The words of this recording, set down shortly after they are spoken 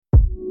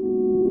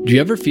Do you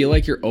ever feel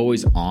like you're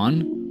always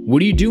on?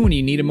 What do you do when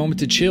you need a moment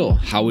to chill?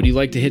 How would you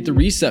like to hit the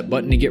reset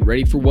button to get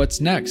ready for what's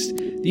next?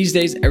 These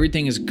days,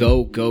 everything is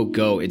go, go,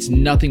 go. It's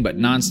nothing but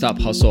nonstop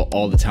hustle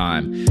all the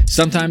time.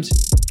 Sometimes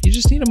you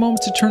just need a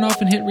moment to turn off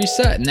and hit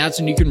reset, and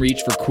that's when you can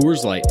reach for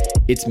Coors Light.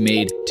 It's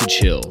made to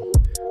chill.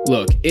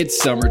 Look,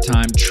 it's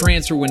summertime,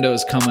 transfer window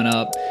is coming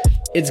up.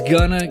 It's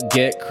gonna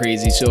get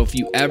crazy, so if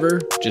you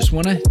ever just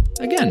wanna,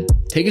 again,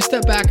 take a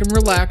step back and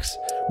relax,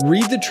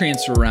 read the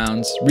transfer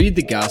rounds, read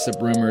the gossip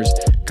rumors,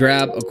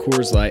 grab a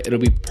Coors Light. It'll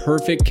be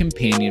perfect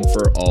companion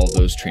for all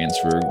those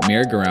transfer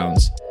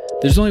merry-go-rounds.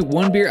 There's only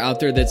one beer out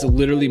there that's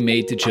literally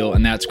made to chill,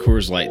 and that's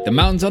Coors Light. The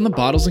mountains on the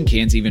bottles and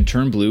cans even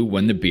turn blue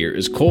when the beer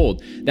is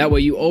cold. That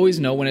way you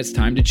always know when it's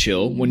time to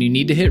chill. When you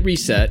need to hit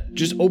reset,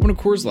 just open a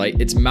Coors Light.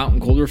 It's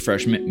mountain cold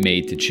refreshment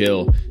made to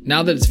chill.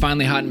 Now that it's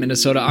finally hot in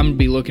Minnesota, I'm going to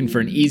be looking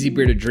for an easy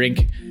beer to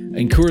drink,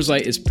 and Coors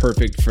Light is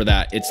perfect for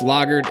that. It's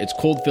lagered, it's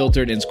cold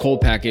filtered, and it's cold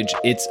packaged.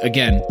 It's,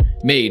 again,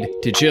 made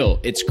to chill.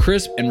 It's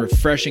crisp and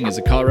refreshing as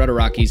the Colorado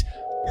Rockies.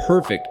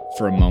 Perfect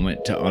for a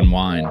moment to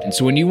unwind. And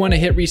so when you want to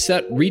hit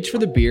reset, reach for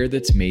the beer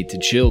that's made to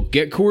chill.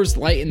 Get Coors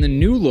Light in the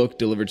new look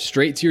delivered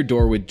straight to your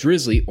door with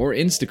Drizzly or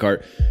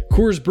Instacart.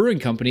 Coors Brewing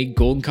Company,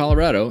 Golden,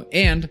 Colorado.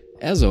 And,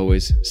 as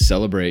always,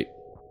 celebrate.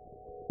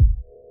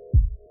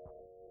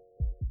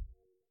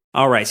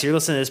 All right, so you're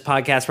listening to this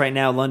podcast right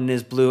now, London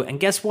is Blue. And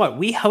guess what?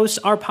 We host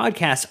our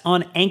podcast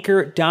on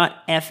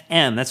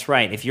Anchor.fm. That's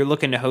right. If you're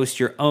looking to host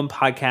your own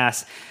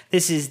podcast,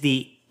 this is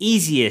the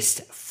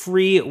easiest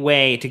free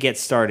way to get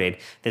started.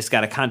 This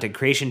got a content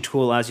creation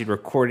tool, allows you to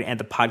record and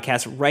the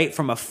podcast right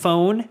from a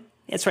phone.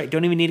 That's right,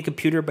 don't even need a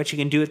computer, but you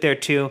can do it there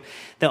too.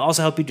 They'll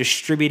also help you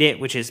distribute it,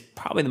 which is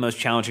probably the most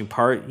challenging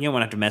part. You don't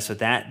want to have to mess with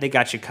that. They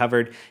got you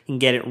covered. You can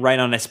get it right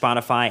on a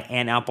Spotify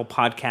and Apple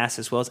Podcasts,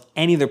 as well as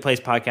any other place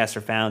podcasts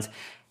are found.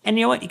 And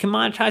you know what? You can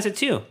monetize it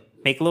too.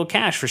 Make a little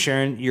cash for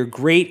sharing your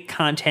great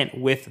content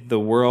with the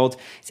world.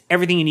 It's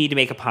everything you need to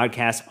make a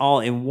podcast all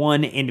in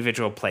one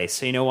individual place.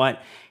 So you know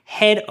what?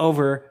 Head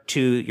over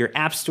to your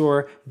app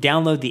store,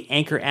 download the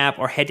Anchor app,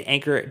 or head to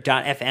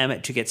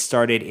anchor.fm to get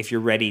started if you're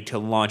ready to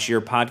launch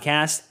your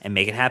podcast and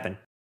make it happen.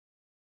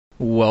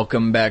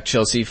 Welcome back,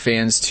 Chelsea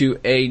fans, to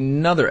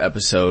another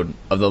episode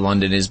of the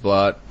London is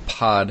Blue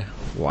pod.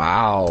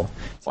 Wow.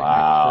 It's like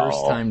my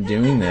first time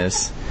doing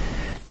this.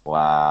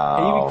 Wow.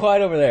 Hey, you be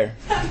quiet over there.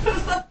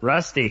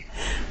 Rusty.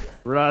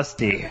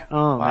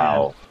 Oh,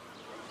 Wow. man.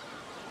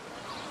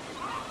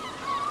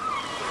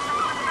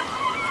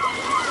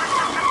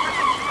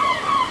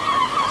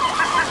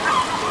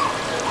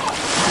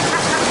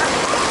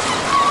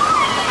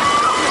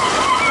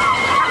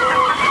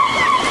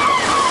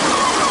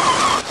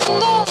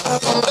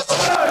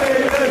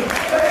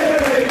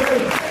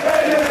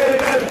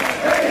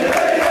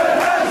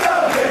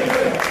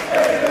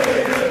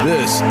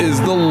 This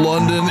is the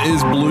London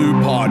is Blue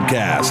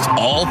podcast.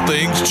 All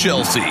things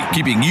Chelsea,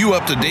 keeping you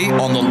up to date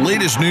on the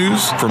latest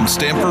news from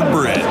Stamford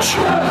Bridge.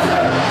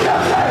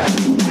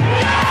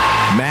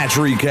 Match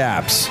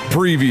recaps,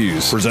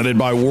 previews, presented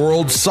by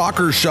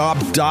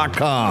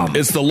WorldSoccerShop.com.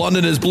 It's the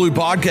London is Blue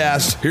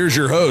podcast. Here's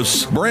your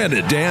hosts,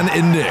 Brandon, Dan,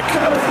 and Nick.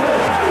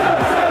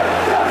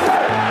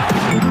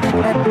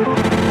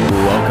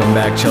 Welcome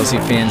back, Chelsea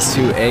fans,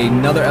 to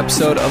another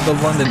episode of the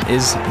London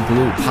is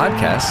Blue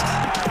podcast.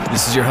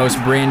 This is your host,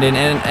 Brandon,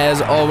 and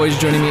as always,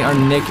 joining me are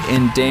Nick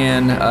and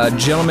Dan.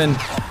 Gentlemen,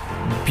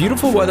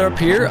 beautiful weather up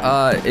here.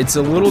 It's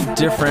a little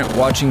different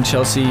watching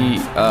Chelsea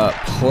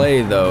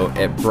play, though,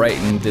 at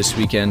Brighton this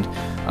weekend.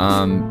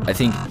 I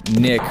think,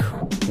 Nick,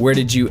 where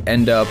did you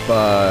end up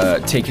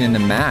taking in the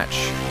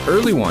match?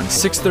 Early one,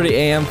 6:30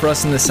 a.m. for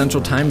us in the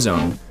Central Time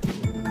Zone.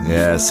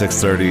 Yeah,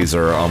 6:30s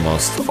are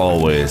almost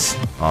always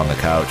on the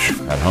couch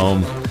at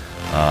home.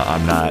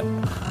 I'm not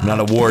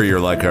a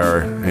warrior like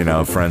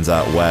our friends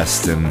out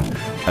west in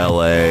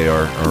LA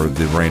or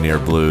the Rainier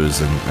Blues,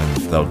 and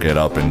they'll get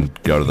up and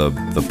go to the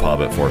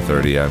pub at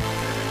 4:30. I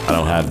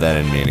don't have that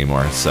in me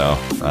anymore. So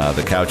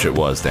the couch it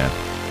was, Dan.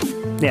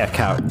 Yeah,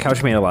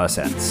 couch made a lot of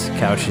sense.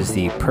 Couch is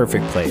the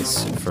perfect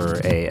place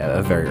for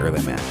a very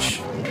early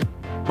match.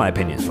 My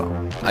opinion as well.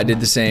 I did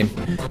the same.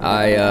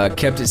 I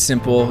kept it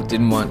simple.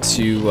 Didn't want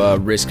to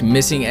risk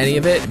missing any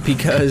of it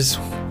because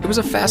it was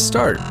a fast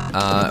start.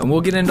 And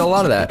we'll get into a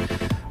lot of that.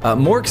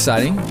 More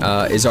exciting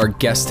is our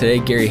guest today,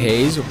 Gary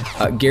Hayes.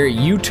 Gary,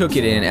 you took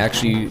it in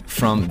actually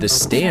from the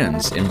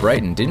stands in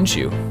Brighton, didn't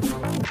you?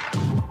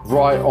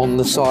 Right on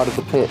the side of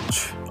the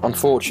pitch,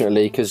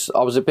 unfortunately, because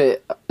I was a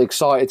bit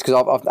excited because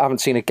I haven't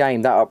seen a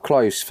game that up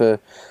close for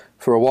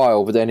a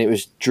while, but then it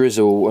was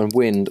drizzle and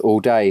wind all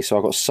day, so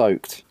I got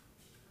soaked.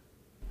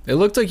 It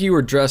looked like you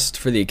were dressed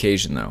for the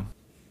occasion, though.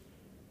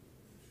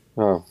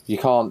 Oh, you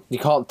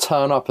can't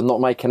turn up and not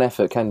make an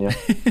effort, can you?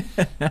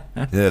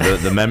 Yeah,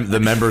 the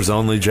members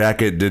only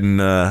jacket didn't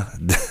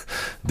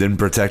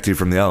protect you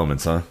from the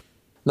elements, huh?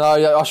 No,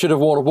 yeah, I should have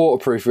worn a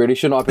waterproof, really,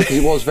 shouldn't I? Because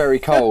it was very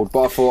cold.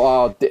 But I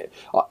thought,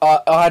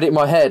 I had it in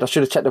my head. I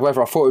should have checked the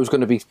weather. I thought it was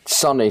going to be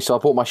sunny, so I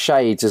bought my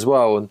shades as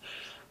well. And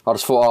I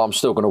just thought, I'm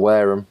still going to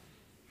wear them.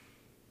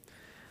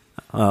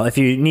 Well, if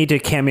you need to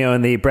cameo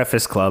in the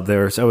Breakfast Club,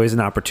 there's always an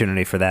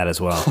opportunity for that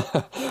as well.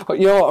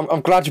 You know what?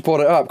 I'm glad you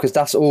brought it up because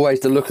that's always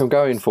the look I'm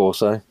going for.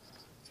 So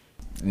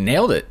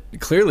Nailed it.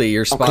 Clearly,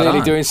 you're spot I'm clearly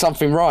on. doing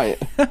something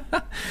right.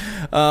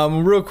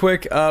 Real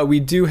quick, we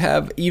do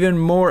have even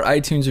more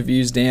iTunes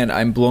reviews, Dan.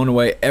 I'm blown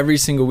away every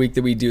single week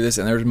that we do this,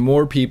 and there's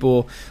more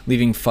people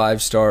leaving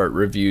 5-star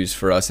reviews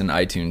for us in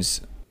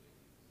iTunes.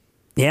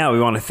 Yeah, we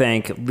want to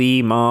thank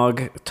Lee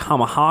Mogg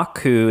Tomahawk,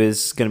 who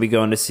is going to be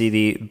going to see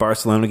the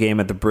Barcelona game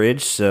at the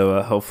Bridge.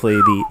 So hopefully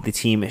the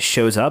team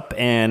shows up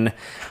and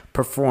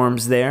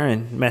performs there,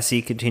 and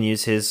Messi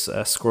continues his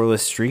scoreless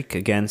streak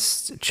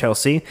against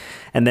Chelsea.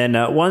 And then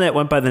one that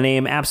went by the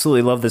name,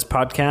 absolutely love this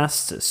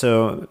podcast,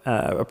 so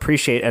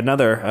appreciate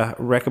another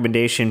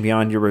recommendation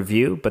beyond your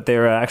review, but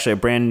they're actually a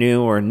brand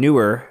new or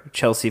newer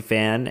Chelsea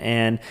fan,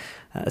 and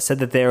said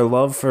that their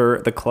love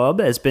for the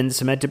club has been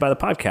cemented by the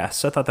podcast.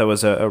 So I thought that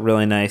was a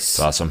really nice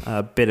awesome.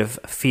 Bit of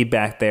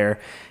feedback there.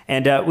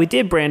 And we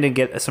did, Brandon,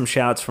 get some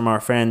shouts from our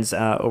friends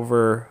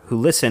over who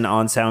listen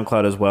on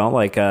SoundCloud as well,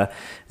 like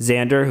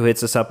Xander, who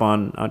hits us up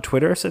on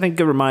Twitter. So I think a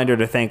good reminder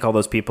to thank all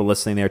those people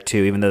listening there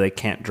too, even though they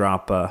can't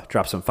drop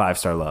some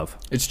 5-star love.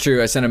 It's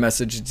true. I sent a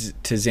message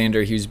to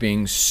Xander. He was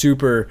being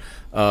super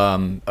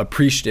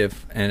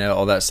appreciative and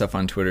all that stuff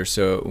on Twitter.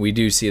 So we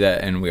do see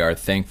that, and we are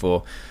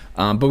thankful.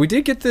 But we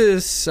did get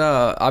this,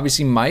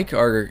 obviously Mike,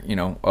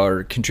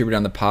 our contributor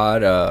on the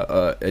pod,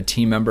 a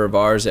team member of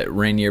ours at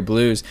Rainier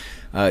Blues,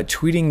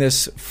 tweeting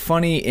this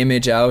funny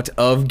image out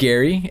of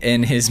Gary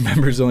in his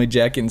members-only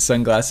jacket and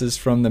sunglasses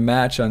from the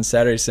match on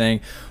Saturday, saying,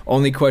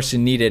 "Only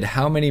question needed,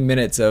 how many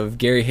minutes of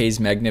Gary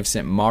Hayes'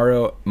 magnificent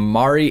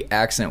Mari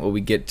accent will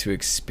we get to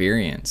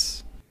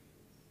experience?"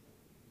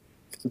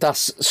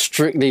 That's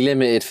strictly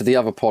limited for the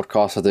other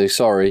podcasts I do.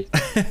 Sorry,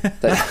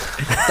 they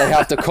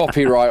have the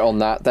copyright on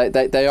that.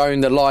 They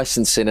own the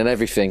licensing and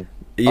everything.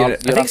 Yeah, I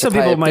think some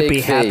people might be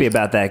happy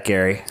about that,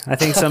 Gary. I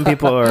think some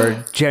people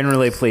are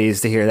generally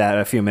pleased to hear that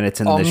a few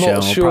minutes into the show.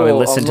 And will probably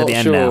listen to the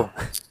end now.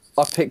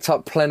 I picked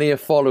up plenty of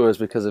followers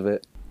because of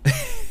it.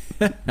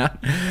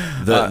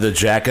 The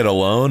jacket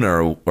alone,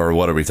 or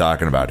what are we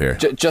talking about here?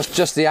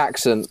 Just the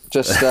accent.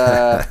 Just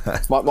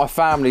my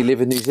family live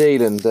in New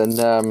Zealand,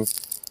 and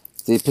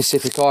the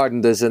Pacific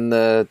Islanders and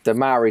the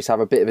Maoris have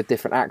a bit of a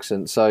different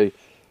accent, so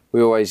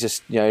we always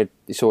just,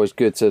 it's always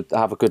good to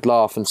have a good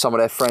laugh, and some of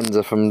their friends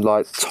are from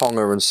like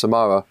Tonga and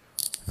Samoa,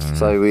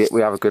 so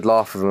we have a good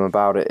laugh with them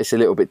about it. It's a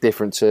little bit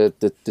different to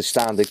the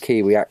standard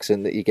Kiwi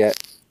accent that you get.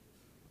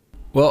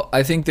 Well,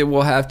 I think that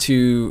we'll have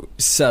to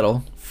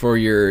settle for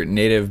your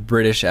native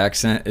British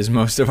accent, as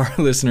most of our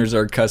listeners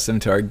are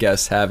accustomed to our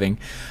guests having.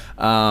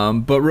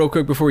 But real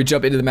quick, before we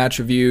jump into the match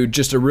review,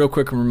 just a real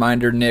quick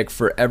reminder, Nick,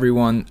 for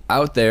everyone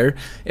out there,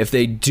 if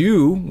they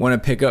do want to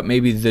pick up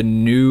maybe the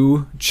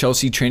new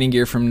Chelsea training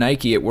gear from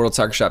Nike at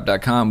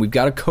worldsoccershop.com, we've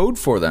got a code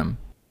for them.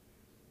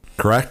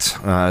 Correct.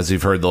 As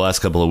you've heard the last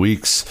couple of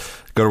weeks,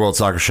 go to World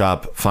Soccer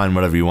Shop, find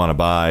whatever you want to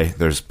buy.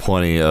 There's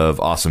plenty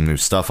of awesome new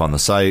stuff on the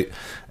site.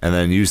 And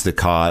then use the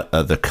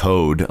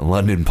code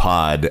London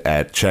Pod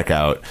at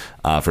checkout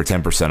for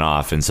 10%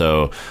 off. And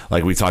so,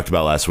 like we talked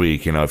about last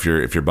week, if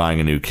you're buying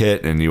a new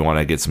kit and you want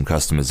to get some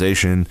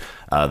customization,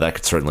 that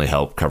could certainly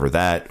help cover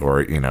that,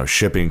 or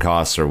shipping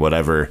costs, or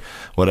whatever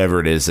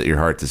it is that your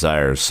heart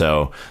desires.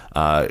 So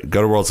go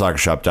to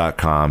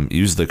worldsoccershop.com,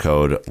 use the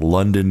code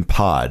London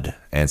Pod,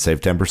 and save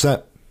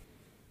 10%.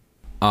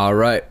 All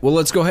right. Well,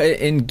 let's go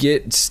ahead and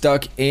get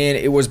stuck in.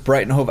 It was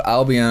Brighton Hove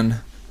Albion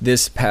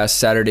this past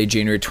Saturday,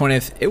 January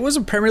 20th. It was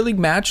a Premier League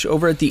match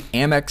over at the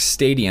Amex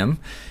Stadium,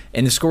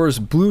 and the score was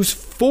Blues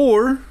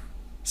 4,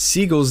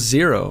 Seagulls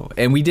 0.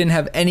 And we didn't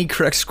have any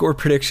correct score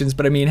predictions,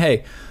 but I mean,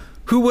 hey,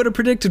 who would have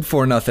predicted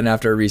 4-0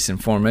 after a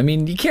recent form? I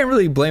mean, you can't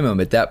really blame them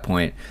at that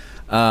point.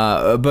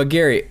 But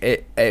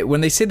Gary,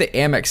 when they say the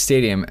Amex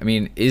Stadium, I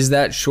mean, is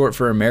that short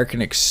for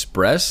American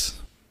Express?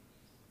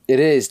 It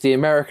is, the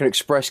American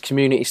Express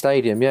Community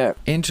Stadium, yeah.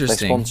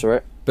 Interesting. They sponsor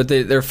it. But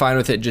they're fine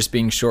with it just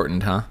being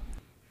shortened, huh?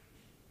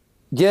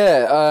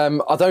 Yeah,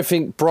 I don't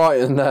think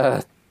Brighton,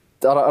 I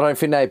don't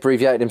think they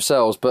abbreviated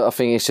themselves, but I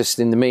think it's just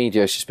in the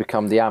media, it's just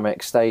become the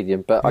Amex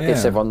Stadium. But I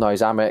guess everyone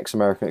knows Amex,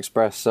 American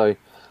Express, so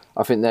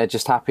I think they're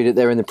just happy that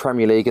they're in the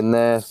Premier League and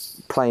they're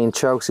playing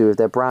Chelsea with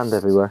their brand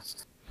everywhere.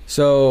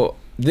 So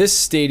this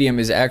stadium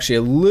is actually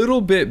a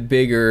little bit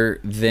bigger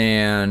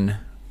than,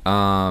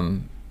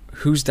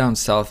 who's down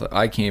south?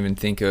 I can't even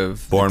think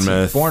of.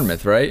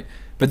 Bournemouth, right?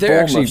 But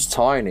they're Bournemouth's actually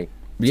tiny.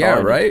 Yeah,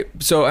 right?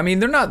 So, I mean,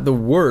 they're not the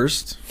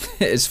worst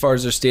as far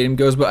as their stadium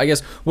goes, but I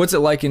guess, what's it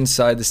like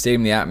inside the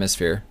stadium, the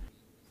atmosphere?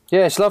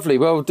 Yeah, it's lovely.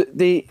 Well,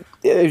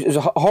 it was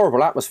a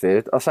horrible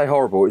atmosphere. I say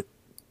horrible, it was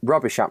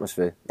rubbish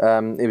atmosphere.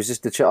 It was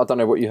just I don't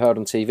know what you heard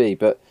on TV,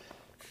 but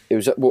it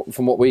was,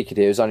 from what we could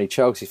hear, it was only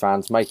Chelsea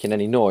fans making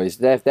any noise.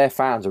 Their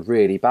fans are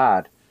really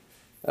bad.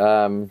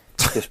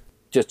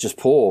 Just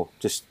poor.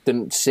 Just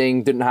didn't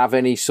sing, didn't have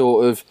any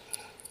sort of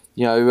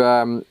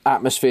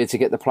atmosphere to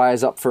get the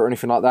players up for or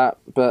anything like that.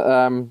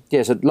 But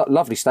it's a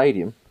lovely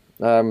stadium.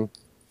 It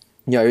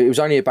was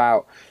only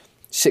about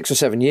 6 or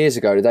 7 years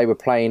ago that they were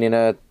playing in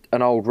a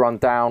an old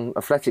run-down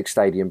athletic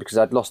stadium because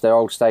they'd lost their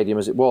old stadium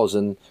as it was,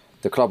 and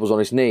the club was on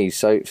its knees.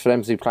 So for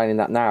them to be playing in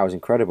that now is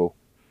incredible.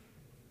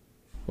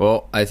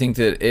 Well, I think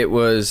that it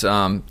was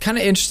kind of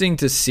interesting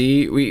to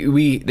see.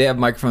 They have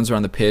microphones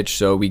around the pitch,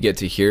 so we get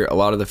to hear a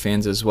lot of the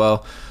fans as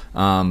well.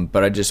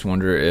 But I just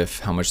wonder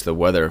how much the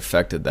weather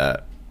affected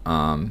that.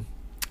 I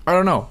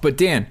don't know. But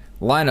Dan,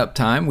 lineup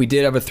time. We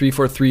did have a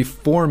 3-4-3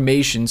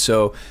 formation,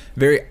 so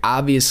very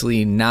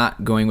obviously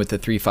not going with the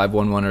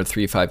 3-5-1-1 or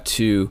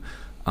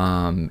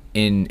 3-5-2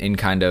 in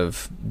kind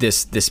of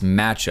this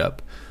matchup.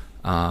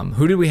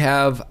 Who did we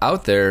have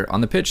out there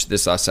on the pitch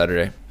this last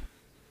Saturday?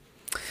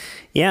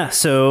 Yeah,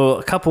 so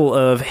a couple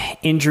of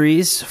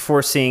injuries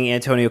forcing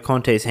Antonio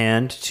Conte's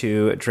hand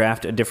to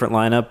draft a different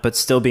lineup, but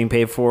still being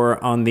paid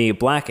for on the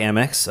black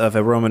Amex of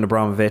a Roman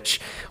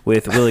Abramovich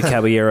with Willy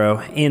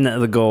Caballero in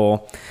the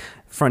goal,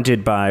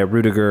 fronted by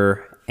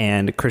Rudiger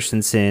and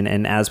Christensen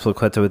and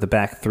Azpilicueta with the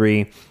back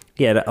three.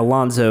 He had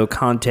Alonso,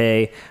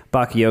 Conte,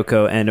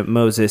 Bakayoko, and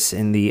Moses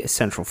in the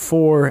central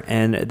four,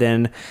 and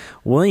then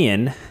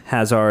Willian,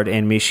 Hazard,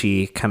 and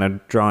Michi kind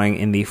of drawing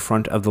in the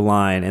front of the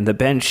line. And the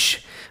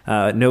bench,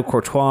 no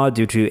Courtois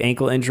due to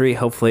ankle injury,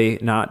 hopefully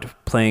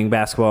not playing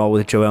basketball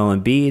with Joel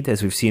Embiid,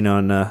 as we've seen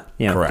on,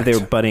 they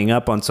were butting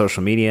up on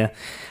social media.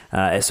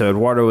 So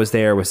Eduardo was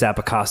there with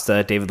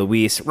Zappacosta, David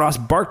Luiz. Ross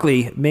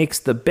Barkley makes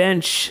the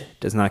bench,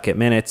 does not get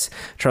minutes.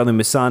 Charlie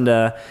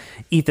Musonda,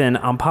 Ethan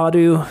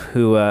Ampadu,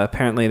 who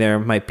apparently there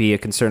might be a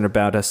concern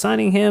about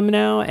signing him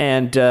now,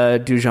 and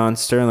Dujon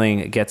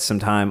Sterling gets some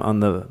time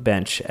on the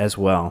bench as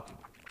well.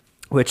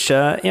 Which,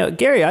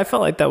 Gary, I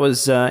felt like that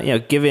was,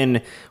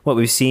 given what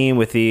we've seen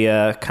with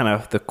the kind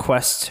of the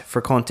quest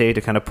for Conte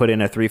to kind of put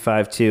in a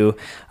 3-5-2, it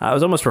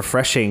was almost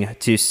refreshing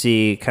to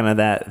see kind of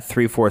that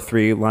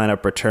 3-4-3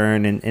 lineup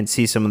return and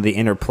see some of the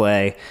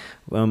interplay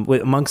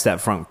amongst that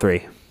front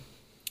three.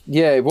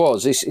 Yeah, it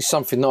was. It's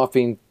something that I've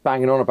been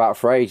banging on about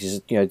for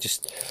ages.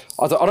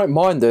 I don't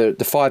mind the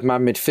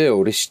 5-man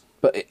midfield,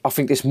 but I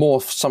think it's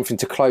more something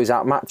to close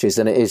out matches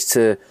than it is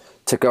to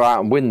go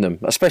out and win them,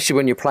 especially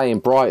when you're playing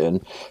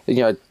Brighton.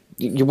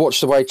 You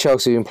watch the way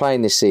Chelsea have been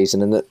playing this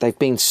season, and that they've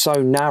been so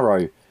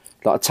narrow,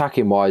 like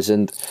attacking wise,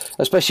 and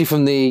especially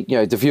from the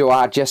view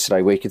I had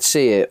yesterday, where you could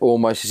see it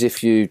almost as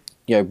if you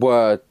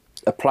were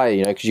a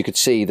player, because you could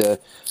see the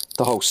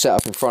whole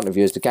setup in front of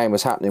you as the game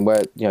was happening,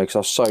 where because I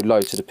was so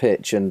low to the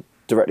pitch and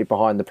directly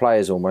behind the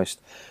players almost,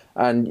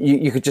 and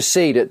you could just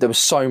see that there was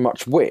so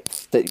much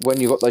width that when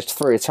you got those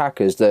three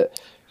attackers that.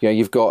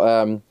 You've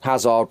got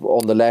Hazard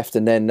on the left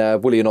and then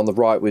Willian on the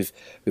right with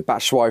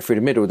Batshuayi through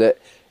the middle, that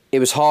it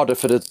was harder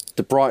for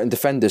the Brighton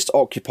defenders to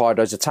occupy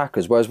those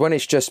attackers. Whereas when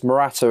it's just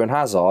Morata and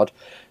Hazard,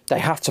 they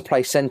have to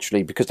play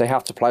centrally because they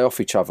have to play off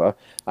each other.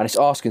 And it's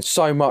asking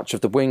so much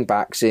of the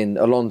wing-backs in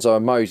Alonso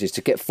and Moses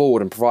to get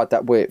forward and provide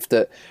that width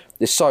that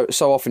there's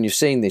so often you've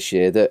seen this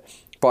year that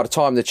by the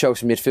time the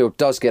Chelsea midfield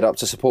does get up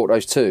to support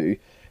those two,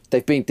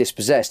 they've been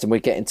dispossessed and we're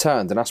getting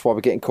turned. And that's why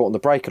we're getting caught on the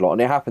break a lot.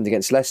 And it happened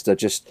against Leicester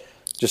just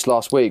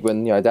last week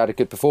when they had a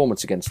good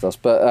performance against us.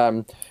 But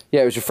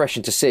it was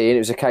refreshing to see, and it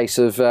was a case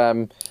of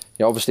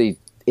obviously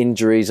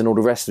injuries and all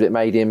the rest of it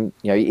made him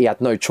he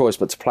had no choice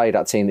but to play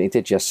that team that he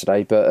did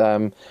yesterday. But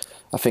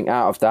I think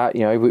out of that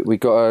we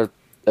got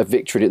a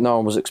victory that no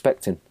one was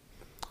expecting.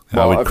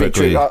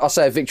 I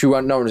say a victory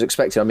no one was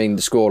expecting. I mean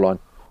the scoreline.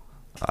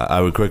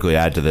 I would quickly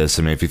add to this.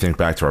 I mean, if you think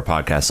back to our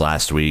podcast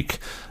last week,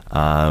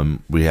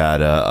 we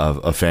had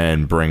a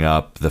fan bring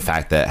up the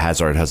fact that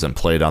Hazard hasn't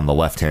played on the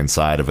left-hand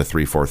side of a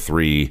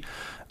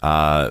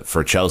 3-4-3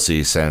 for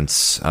Chelsea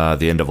since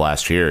the end of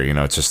last year.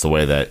 It's just the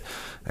way that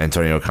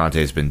Antonio Conte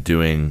has been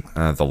doing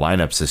the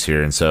lineups this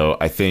year. And so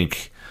I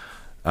think,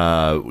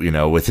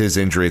 with his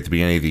injury at the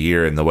beginning of the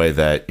year and the way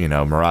that,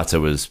 Morata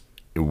was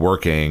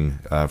working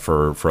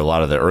for a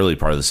lot of the early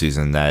part of the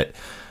season, that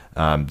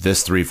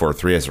this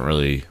 3-4-3 hasn't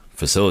really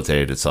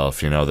facilitated itself,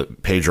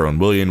 that Pedro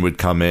and Willian would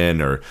come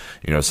in or,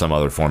 some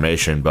other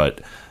formation.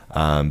 But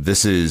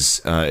this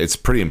is, it's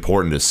pretty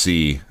important to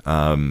see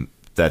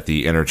that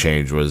the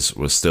interchange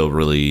was still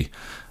really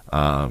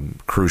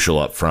crucial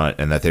up front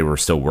and that they were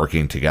still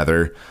working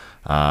together.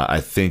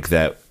 I think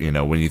that,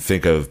 when you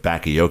think of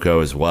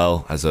Bakayoko as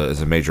well as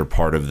a major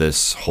part of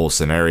this whole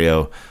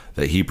scenario,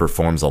 that he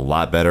performs a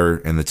lot better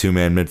in the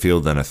two-man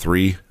midfield than a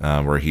three,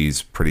 where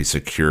he's pretty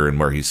secure in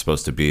where he's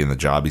supposed to be in the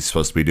job he's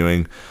supposed to be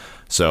doing.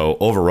 So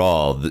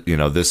overall,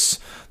 this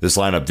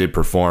lineup did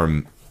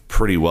perform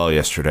pretty well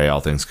yesterday, all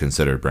things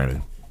considered,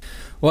 Brandon.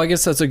 Well, I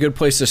guess that's a good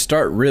place to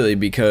start, really,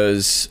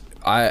 because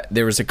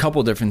there was a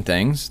couple different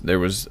things. There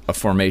was a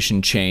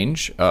formation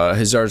change.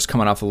 Hazard's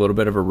coming off a little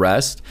bit of a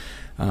rest.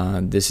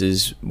 This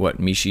is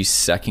Michi's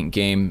second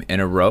game in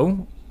a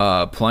row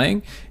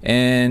playing,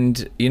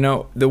 and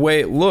the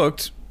way it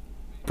looked,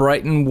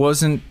 Brighton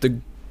wasn't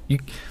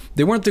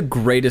they weren't the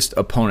greatest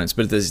opponents,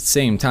 but at the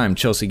same time,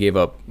 Chelsea gave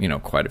up,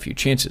 quite a few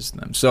chances to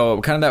them.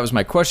 So kind of that was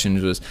my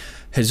question, was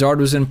Hazard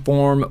was in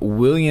form,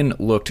 Willian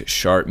looked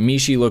sharp,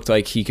 Michy looked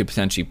like he could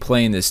potentially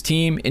play in this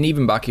team, and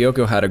even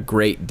Bakayoko had a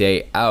great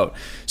day out.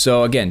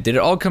 So again, did it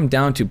all come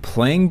down to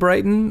playing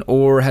Brighton,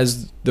 or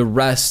has the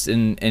rest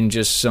and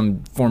just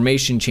some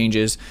formation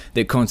changes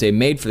that Conte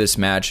made for this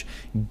match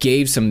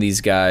gave some of these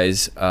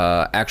guys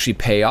actually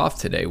pay off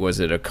today? Was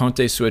it a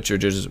Conte switch, or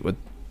just with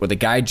the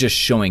guy just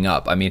showing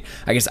up? I mean,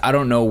 I guess I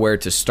don't know where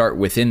to start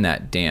within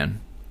that,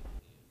 Dan.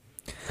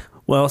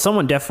 Well,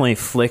 someone definitely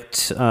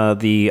flicked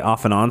the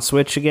off and on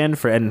switch again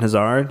for Eden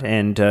Hazard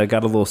and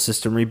got a little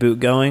system reboot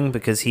going,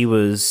 because he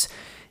was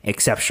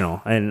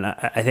exceptional. And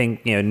I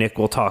think, Nick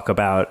will talk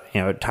about,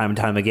 time and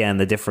time again,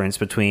 the difference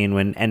between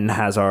when Eden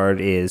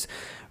Hazard is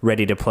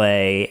ready to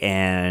play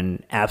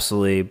and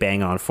absolutely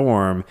bang on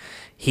form.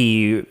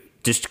 He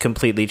just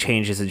completely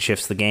changes and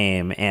shifts the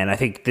game. And I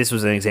think this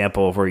was an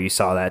example of where you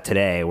saw that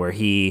today, where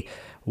he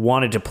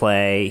wanted to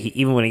play.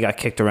 Even when he got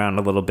kicked around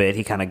a little bit,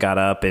 he kind of got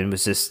up and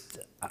was just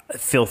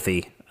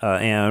filthy,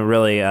 and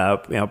really,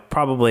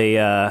 probably,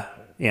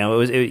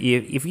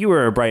 if you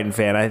were a Brighton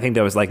fan, I think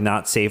that was like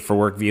not safe for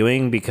work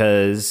viewing,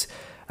 because,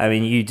 I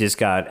mean, you just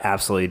got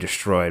absolutely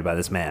destroyed by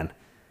this man.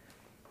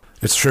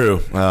 It's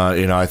true.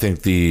 I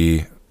think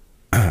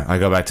I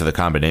go back to the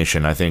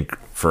combination. I think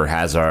for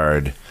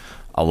Hazard,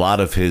 a lot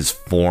of his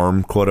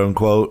form, quote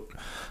unquote,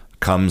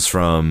 comes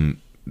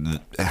from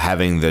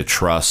having the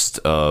trust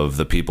of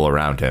the people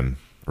around him,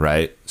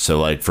 right? So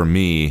like for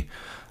me,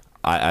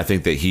 I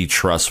think that he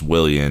trusts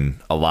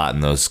Willian a lot in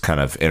those kind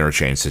of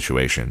interchange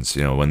situations.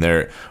 When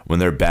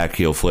they're back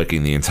heel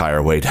flicking the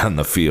entire way down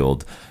the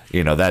field,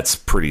 that's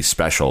pretty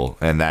special,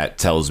 and that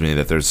tells me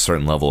that there's a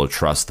certain level of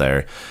trust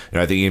there.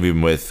 I think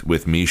even with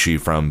Michy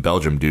from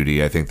Belgium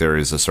duty, I think there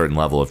is a certain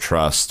level of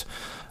trust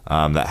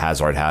that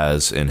Hazard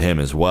has in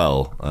him as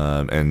well.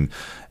 And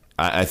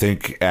I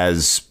think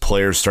as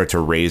players start to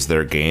raise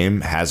their game,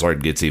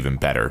 Hazard gets even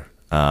better,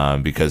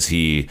 because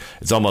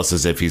it's almost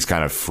as if he's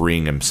kind of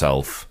freeing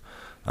himself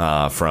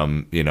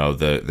from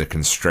the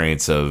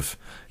constraints of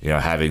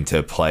having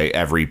to play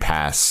every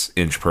pass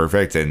inch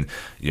perfect, and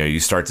you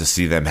start to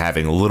see them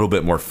having a little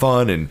bit more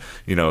fun and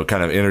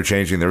kind of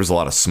interchanging. There was a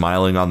lot of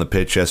smiling on the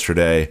pitch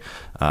yesterday,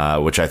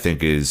 which I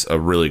think is a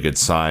really good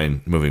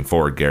sign moving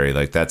forward, Gary.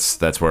 Like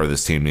that's where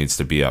this team needs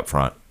to be up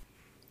front.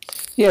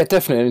 Yeah,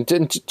 definitely.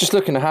 And just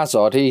looking at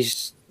Hazard,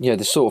 he's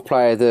the sort of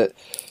player that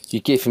you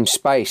give him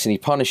space and he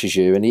punishes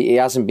you, and he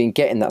hasn't been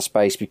getting that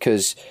space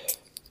because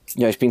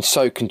it's been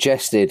so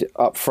congested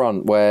up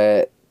front,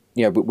 where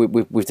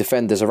with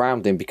defenders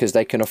around him, because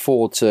they can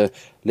afford to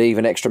leave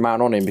an extra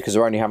man on him because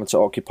they're only having to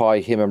occupy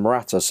him and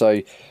Morata.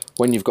 So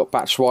when you've got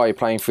Batshuayi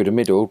playing through the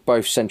middle,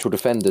 both central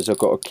defenders have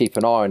got to keep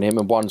an eye on him,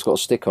 and one's got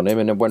to stick on him.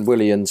 And then when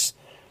Williams,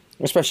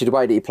 especially the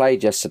way that he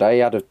played yesterday, he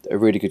had a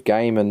really good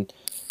game, and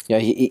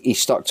he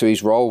stuck to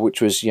his role,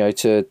 which was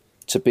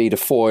to be the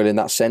foil in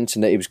that sense,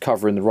 and that he was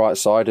covering the right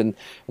side, and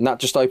that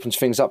just opens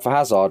things up for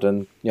Hazard.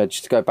 And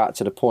just to go back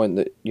to the point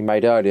that you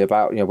made earlier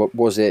about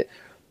was it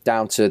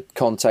down to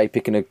Conte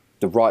picking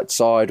the right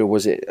side, or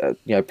was it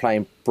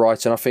playing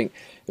Brighton? I think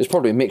it was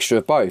probably a mixture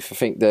of both. I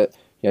think that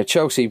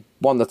Chelsea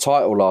won the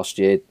title last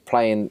year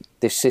playing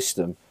this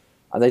system,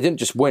 and they didn't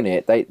just win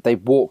it; they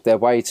walked their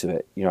way to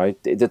it.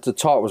 The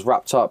title was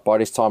wrapped up by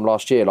this time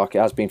last year, like it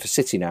has been for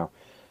City now.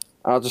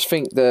 And I just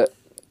think that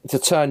to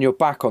turn your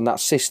back on that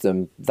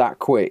system that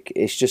quick,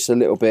 it's just a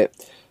little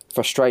bit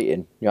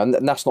frustrating. And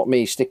that's not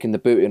me sticking the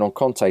boot in on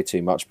Conte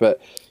too much, but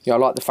I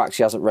like the fact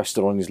he hasn't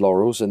rested on his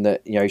laurels, and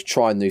that he's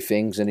trying new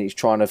things and he's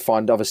trying to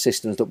find other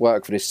systems that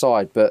work for this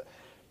side. But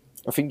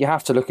I think you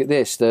have to look at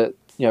this, that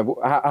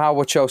how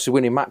were Chelsea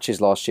winning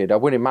matches last year? They're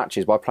winning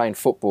matches by playing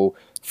football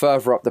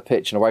further up the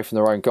pitch and away from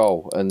their own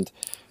goal. And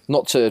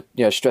not to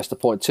stress the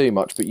point too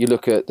much, but you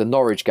look at the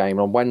Norwich game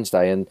on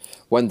Wednesday, and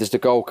when does the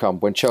goal come?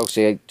 When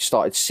Chelsea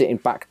started sitting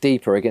back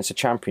deeper against a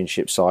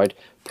Championship side,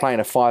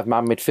 playing a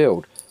 5-man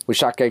midfield,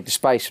 which that gave the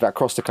space for that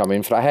cross to come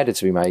in, for that header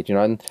to be made.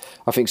 And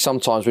I think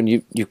sometimes when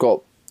you've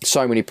got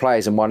so many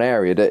players in one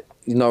area that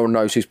no one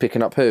knows who's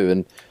picking up who,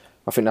 and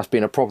I think that's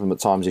been a problem at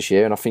times this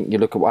year. And I think you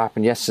look at what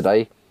happened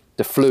yesterday,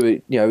 the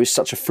fluid, it was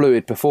such a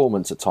fluid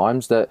performance at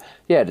times that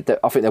I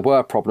think there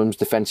were problems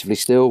defensively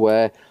still,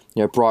 where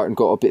Brighton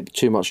got a bit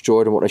too much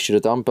joy in what they should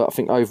have done. But I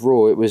think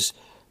overall it was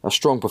a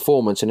strong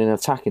performance, and in an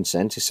attacking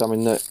sense, is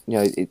something that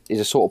it is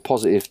a sort of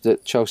positive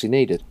that Chelsea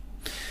needed.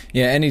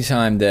 Yeah,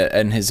 anytime that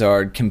Eden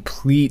Hazard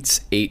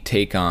completes 8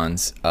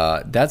 take-ons,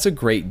 that's a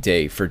great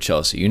day for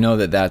Chelsea.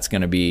 That's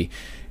going to be,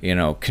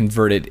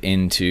 converted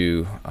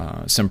into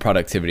some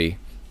productivity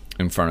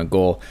in front of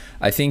goal.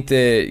 I think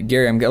that,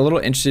 Gary, I'm a little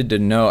interested to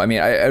know,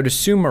 I would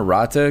assume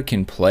Morata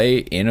can play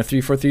in a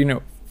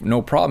 3-4-3,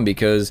 no problem,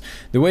 because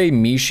the way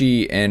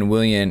Michy and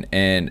Willian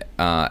and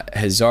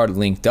Hazard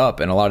linked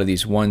up, and a lot of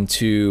these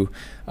 1-2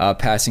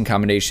 passing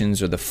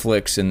combinations, or the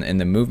flicks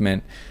and the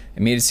movement, I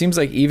mean, it seems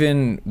like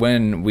even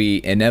when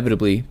we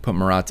inevitably put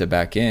Morata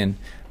back in,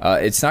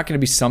 it's not going to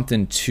be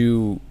something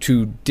too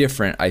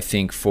different, I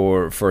think,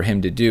 for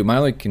him to do. My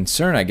only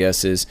concern, I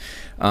guess, is,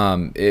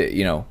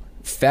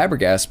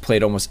 Fabregas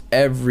played almost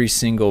every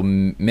single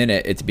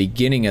minute at the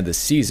beginning of the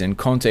season.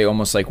 Conte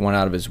almost like went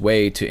out of his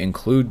way to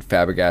include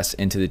Fabregas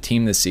into the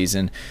team this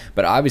season,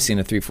 but obviously in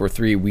a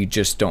 3-4-3, we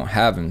just don't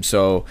have him.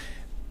 So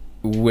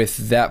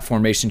with that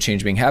formation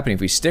change being happening,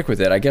 if we stick with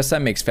it, I guess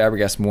that makes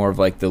Fabregas more of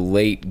like the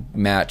late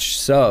match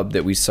sub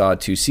that we saw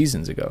 2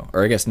 seasons ago,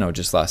 or I guess no,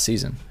 just last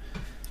season.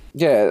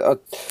 Yeah,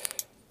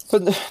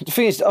 but the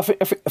thing is, I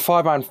think a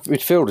 5-man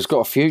midfield has got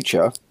a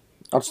future.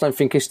 I just don't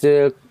think it's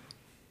the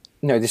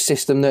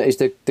system that is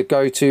the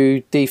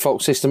go-to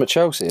default system at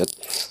Chelsea. I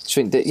just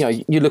think that,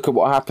 you look at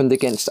what happened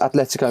against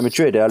Atletico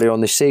Madrid earlier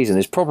on this season,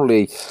 is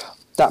probably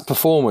that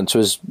performance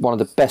was one of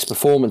the best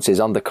performances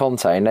under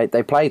Conte, and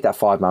they played that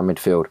 5-man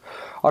midfield.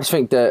 I just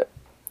think that,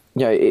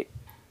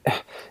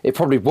 it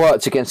probably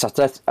worked against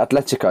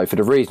Atletico for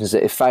the reasons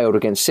that it failed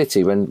against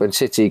City when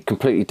City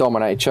completely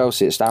dominated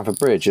Chelsea at Stamford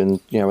Bridge, and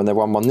when they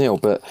won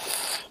 1-0. But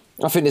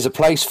I think there's a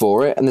place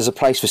for it, and there's a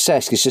place for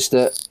Cesc. It's just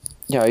that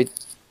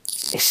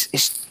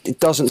it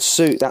doesn't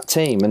suit that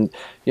team. And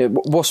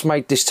what's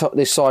made this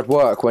side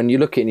work, when you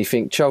look at it and you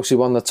think Chelsea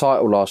won the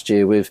title last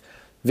year with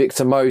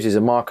Victor Moses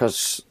and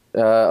Marcos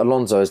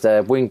Alonso as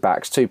their wing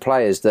backs, 2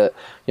 players that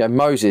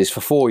Moses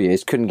for 4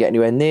 years couldn't get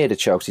anywhere near the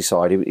Chelsea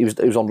side. He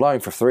was on loan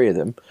for 3 of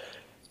them,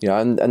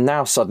 and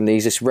now suddenly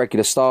he's this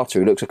regular starter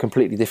who looks a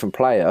completely different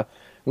player.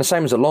 And the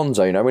same as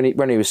Alonso,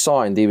 when he was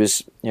signed, he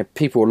was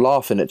people were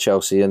laughing at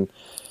Chelsea and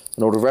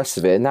all the rest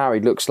of it. And now he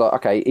looks like,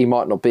 okay, he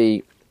might not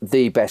be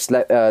the best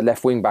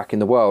left wing back in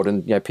the world,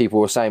 and people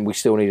were saying we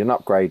still need an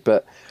upgrade,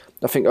 but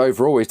I think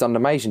overall he's done an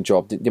amazing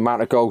job. The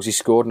amount of goals he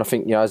scored, and I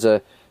think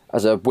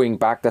as a wing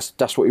back,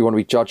 that's what you want to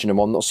be judging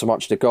him on, not so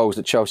much the goals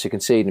that Chelsea are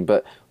conceding,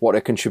 but what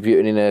they're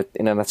contributing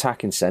in an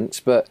attacking sense.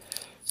 But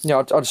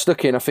I just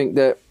look in, I think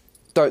that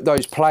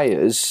those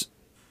players,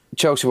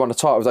 Chelsea won the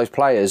title with those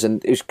players,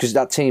 and it's because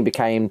that team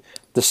became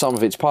the sum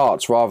of its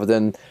parts rather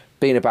than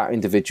being about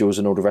individuals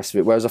and all the rest of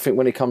it. Whereas I think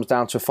when it comes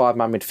down to a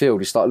 5-man midfield,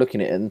 you start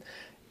looking at it and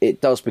it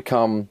does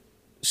become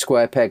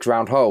square pegs,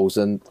 round holes,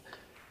 and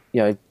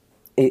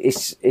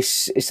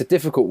it's a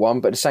difficult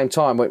one. But at the same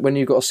time, when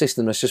you've got a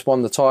system that's just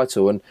won the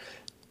title, and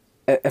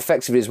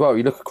effectively as well,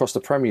 you look across the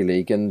Premier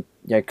League, and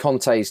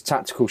Conte's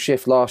tactical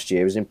shift last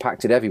year has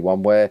impacted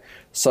everyone, where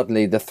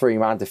suddenly the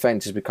 3-man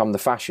defence has become the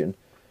fashion.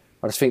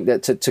 I just think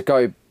that to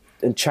go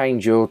and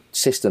change your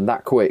system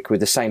that quick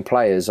with the same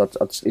players, it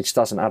just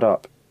doesn't add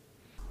up.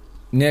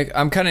 Nick,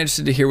 I'm kind of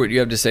interested to hear what you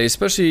have to say,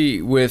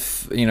 especially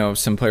with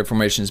some player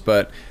formations.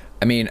 But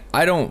I mean,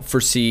 I don't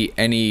foresee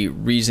any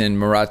reason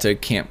Morata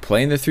can't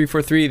play in the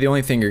 3-4-3. The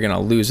only thing you're going to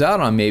lose out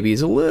on maybe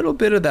is a little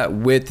bit of that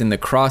width in the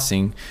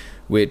crossing,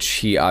 which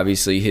he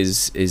obviously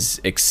is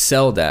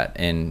excelled at,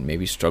 and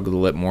maybe struggled a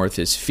little more with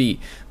his feet.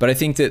 But I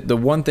think that the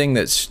one thing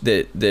that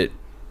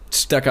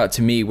stuck out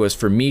to me was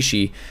for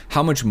Michy,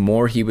 how much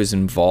more he was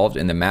involved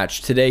in the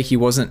match today. He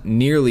wasn't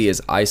nearly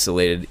as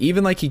isolated,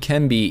 even like he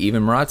can be,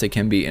 even Morata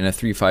can be in a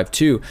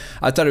 3-5-2.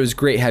 I thought it was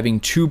great having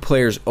 2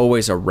 players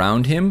always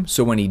around him,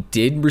 so when he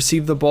did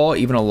receive the ball,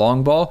 even a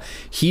long ball,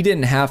 he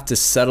didn't have to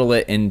settle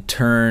it and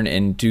turn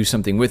and do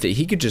something with it.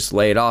 He could just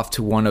lay it off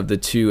to one of the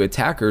 2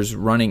 attackers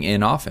running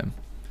in off him.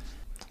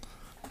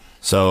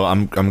 So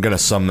I'm going to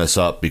sum this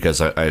up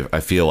because I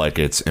feel like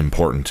it's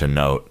important to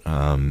note.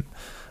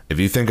 If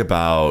you think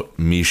about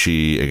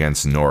Michy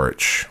against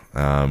Norwich,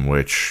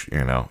 which,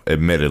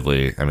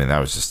 admittedly, I mean, that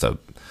was just a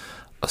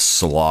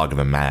slog of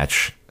a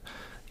match.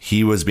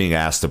 He was being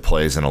asked to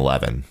play as an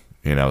 11,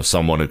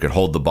 someone who could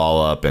hold the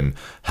ball up and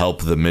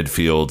help the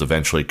midfield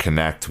eventually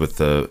connect with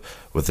the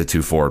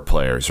 2 forward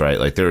players, right?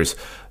 Like, there's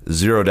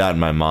zero doubt in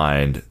my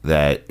mind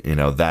that,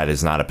 that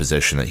is not a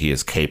position that he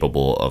is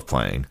capable of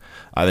playing.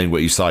 I think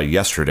what you saw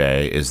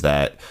yesterday is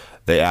that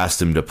they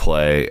asked him to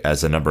play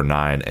as a number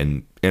 9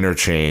 and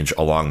interchange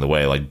along the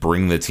way, like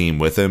bring the team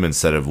with him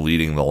instead of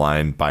leading the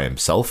line by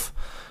himself.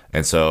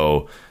 And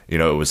so, it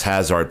was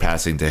Hazard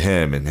passing to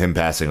him and him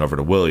passing over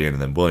to Willian,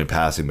 and then Willian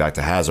passing back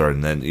to Hazard.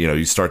 And then,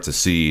 you start to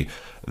see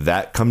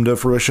that come to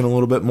fruition a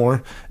little bit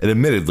more. And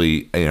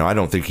admittedly, I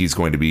don't think he's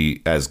going to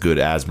be as good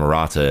as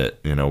Morata,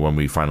 when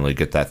we finally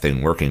get that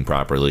thing working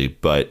properly.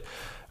 But,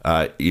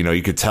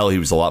 you could tell he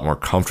was a lot more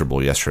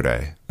comfortable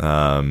yesterday.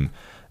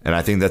 And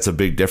I think that's a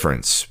big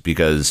difference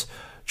because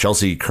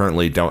Chelsea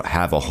currently don't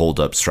have a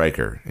hold-up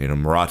striker.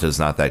 Morata's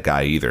not that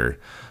guy either.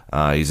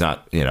 He's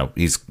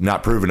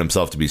not proven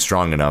himself to be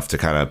strong enough to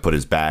kind of put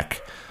his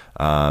back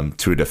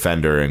to a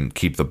defender and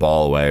keep the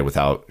ball away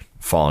without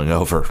falling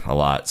over a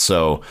lot.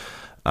 So,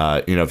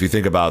 if you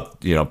think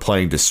about,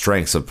 playing to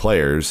strengths of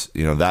players,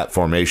 that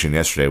formation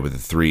yesterday with the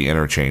 3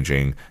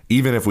 interchanging,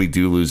 even if we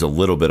do lose a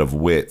little bit of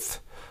width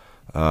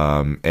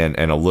and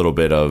a little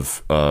bit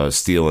of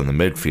steel in the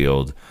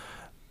midfield,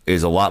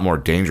 is a lot more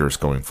dangerous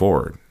going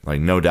forward. Like,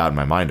 no doubt in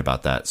my mind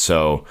about that.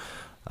 So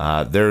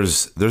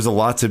there's a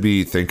lot to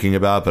be thinking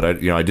about, but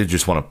I did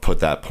just want to put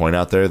that point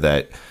out there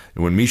that,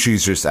 when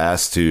Michy's just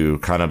asked to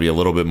kind of be a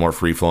little bit more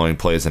free flowing,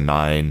 play as a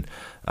 9,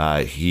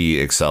 he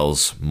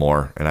excels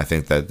more, and I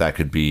think that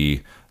could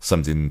be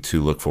something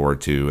to look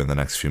forward to in the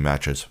next few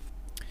matches.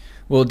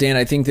 Well, Dan,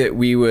 I think that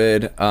we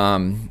would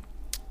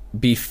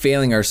be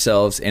failing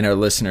ourselves and our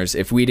listeners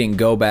if we didn't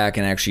go back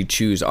and actually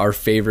choose our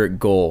favorite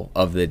goal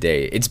of the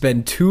day. It's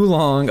been too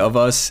long of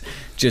us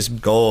just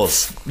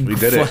goals. We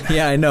did it.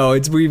 Yeah, I know.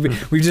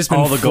 We've just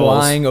been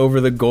flying over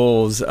the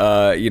goals,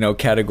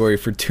 category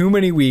for too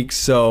many weeks.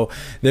 So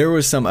there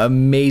was some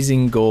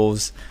amazing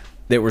goals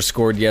that were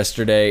scored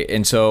yesterday,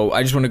 and so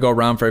I just want to go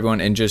around for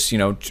everyone and just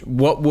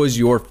what was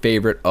your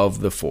favorite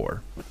of the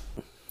 4?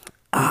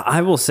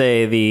 I will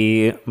say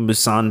the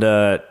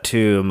Musonda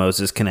to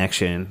Moses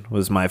connection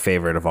was my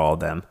favorite of all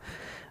of them.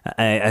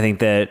 I think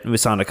that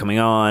Musonda coming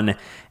on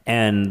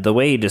and the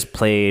way he just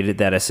played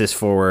that assist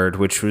forward,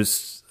 which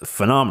was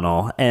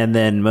phenomenal, and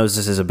then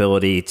Moses'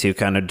 ability to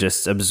kind of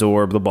just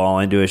absorb the ball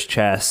into his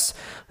chest,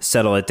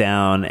 settle it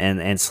down,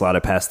 and slot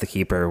it past the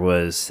keeper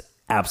was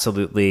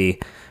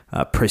absolutely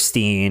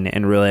pristine,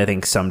 and really I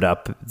think summed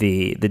up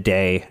the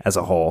day as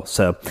a whole.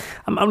 So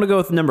I'm going to go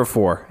with number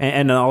 4,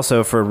 and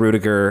also for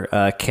Rudiger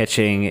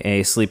catching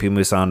a sleepy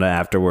Musonda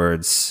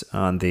afterwards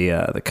on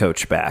the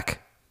coach back.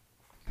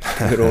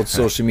 Good old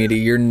social media.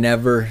 You're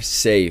never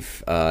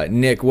safe.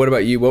 Nick, what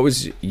about you? What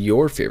was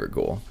your favorite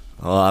goal?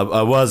 Well,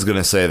 I was going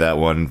to say that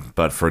one,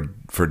 but for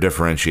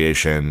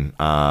differentiation,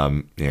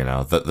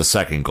 the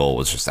second goal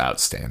was just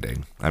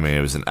outstanding. I mean,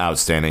 it was an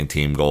outstanding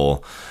team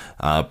goal.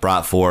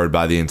 Brought forward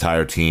by the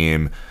entire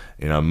team.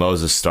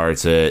 Moses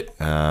starts it,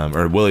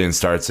 or Willian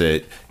starts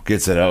it,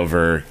 gets it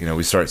over.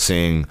 We start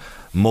seeing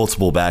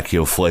multiple back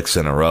heel flicks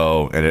in a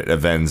row, and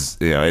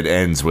it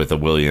ends with a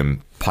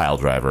Willian pile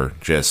driver.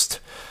 Just,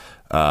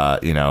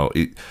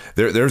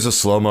 there's a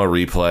slow-mo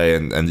replay,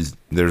 and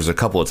there's a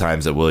couple of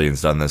times that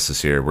Willian's done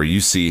this year where you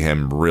see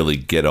him really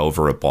get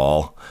over a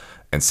ball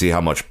and see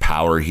how much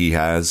power he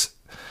has.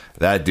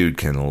 That dude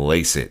can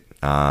lace it,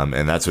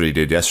 and that's what he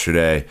did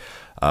yesterday.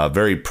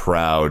 Very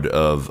proud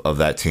of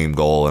that team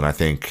goal, and I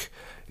think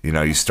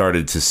you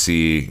started to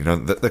see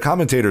the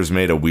commentators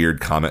made a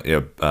weird comment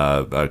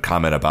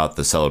about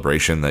the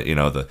celebration that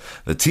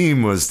the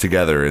team was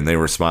together and they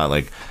were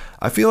smiling.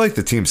 I feel like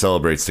the team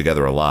celebrates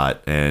together a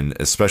lot, and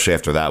especially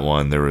after that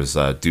one, there was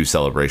due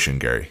celebration.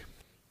 Gary,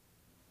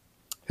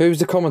 who was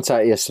the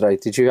commentator yesterday?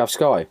 Did you have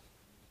Sky,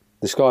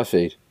 the Sky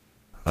feed?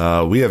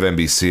 We have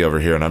NBC over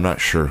here, and I'm not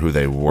sure who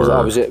they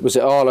were. Was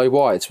it Arlo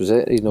White? Was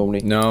it? He's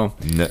normally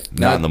not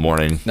in the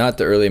morning. Not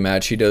the early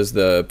match. He does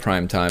the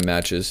prime time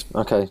matches.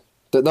 Okay,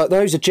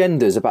 those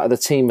agendas about the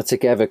team are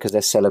together because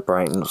they're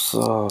celebrating.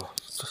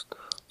 Just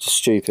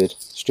stupid.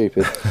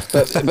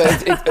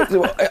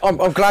 But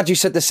I'm glad you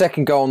said the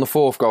second goal and the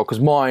fourth goal, because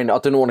mine, I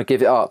didn't want to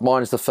give it up.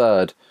 Mine's the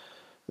third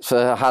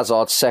for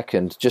Hazard's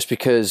second, just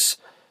because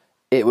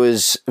it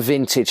was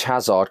vintage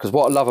Hazard. Because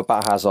what I love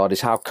about Hazard is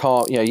how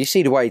calm, you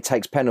see the way he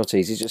takes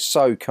penalties. He's just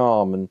so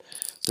calm, and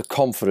the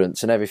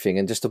confidence and everything.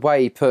 And just the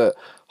way he put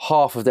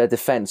half of their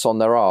defence on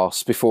their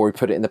arse before he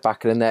put it in the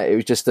back of the net. It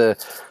was just a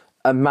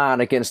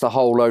man against a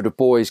whole load of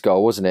boys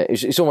goal, wasn't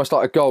it? It's almost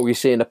like a goal you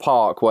see in the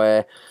park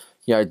where,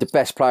 the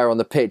best player on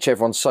the pitch,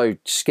 everyone's so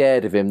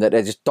scared of him that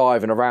they're just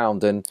diving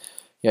around, and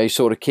you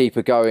saw the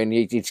keeper going.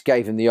 He just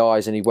gave him the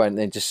eyes, and he went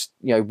and just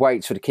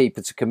waits for the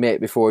keeper to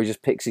commit before he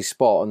just picks his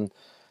spot. And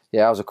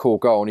that was a cool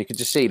goal, and you could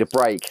just see the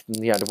break, and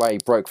the way he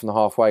broke from the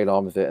halfway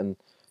line with it, and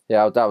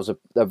that was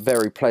a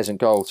very pleasant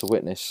goal to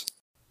witness.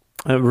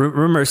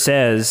 Rumor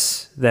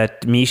says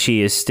that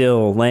Michy is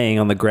still laying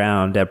on the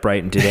ground at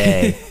Brighton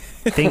today,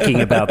 thinking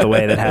about the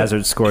way that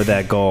Hazard scored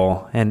that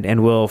goal,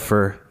 and will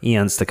for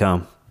eons to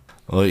come.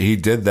 Well, he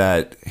did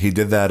that.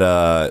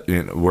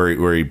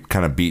 Where he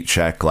kind of beat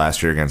Czech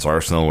last year against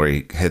Arsenal, where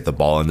he hit the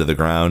ball into the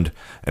ground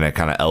and it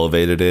kind of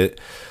elevated it.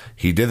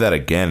 He did that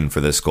again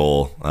for this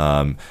goal.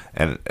 And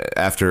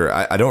after,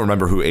 I don't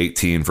remember who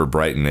 18 for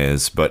Brighton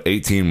is, but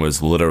 18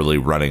 was literally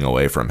running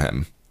away from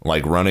him,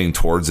 like running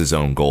towards his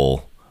own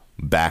goal,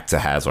 back to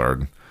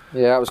Hazard.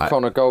 Yeah, that was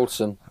Connor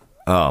Goldson.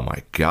 Oh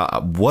my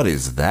God, what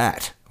is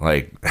that?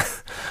 Like,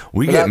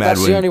 we get mad.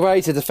 That's the only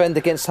way to defend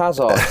against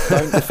Hazard.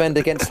 Don't defend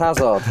against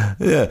Hazard.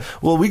 Yeah,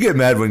 well, we get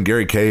mad when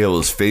Gary Cahill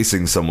is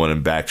facing someone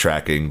and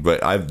backtracking,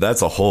 but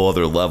that's a whole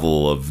other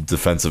level of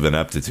defensive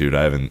ineptitude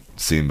I haven't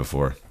seen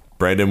before.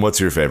 Brandon, what's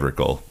your favorite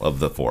goal of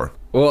the 4?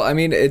 Well, I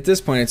mean, at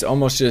this point, it's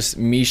almost just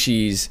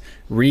Michy's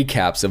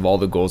recaps of all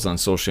the goals on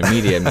social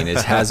media. I mean,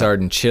 it's Hazard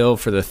and Chill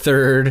for the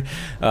third.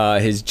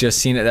 His Just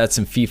Seen It, that's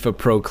some FIFA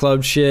Pro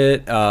Club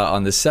shit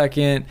on the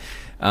second.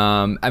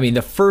 I mean,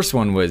 the first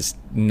one was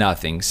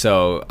nothing.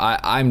 So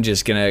I'm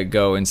just going to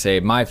go and say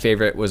my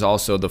favorite was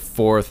also the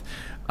fourth.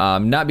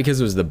 Not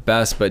because it was the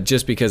best, but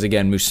just because,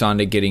 again,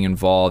 Musonda getting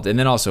involved. And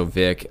then also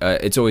Vic.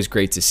 It's always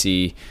great to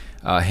see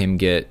him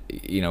get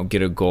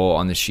a goal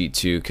on the sheet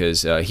too,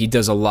 because he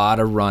does a lot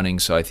of running,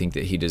 so I think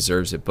that he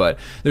deserves it. But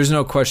there's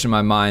no question in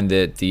my mind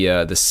that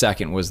the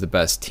second was the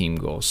best team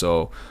goal.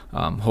 So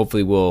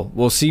hopefully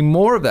we'll see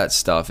more of that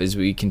stuff as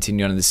we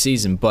continue on in the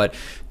season. But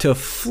to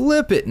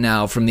flip it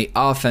now from the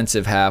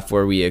offensive half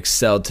where we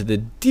excelled to the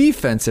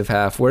defensive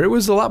half where it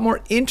was a lot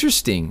more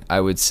interesting,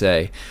 I would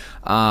say.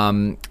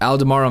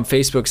 Aldemar on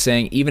Facebook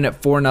saying, even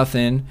at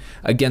 4-0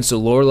 against a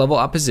lower level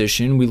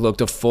opposition, we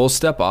looked a full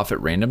step off at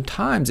random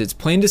times. It's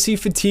plain to see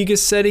fatigue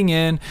is setting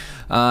in,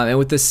 and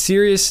with the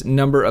serious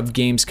number of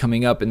games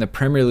coming up in the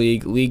Premier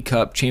League, League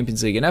Cup,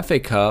 Champions League, and FA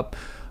Cup,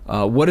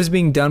 what is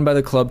being done by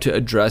the club to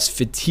address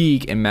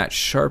fatigue and match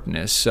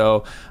sharpness?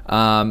 So,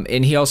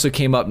 and he also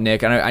came up,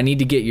 Nick, and I need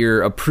to get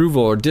your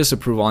approval or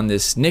disapproval on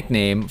this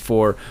nickname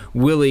for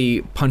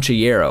Willie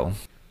Punchayero.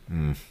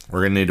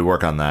 We're going to need to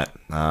work on that.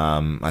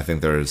 I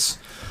think there's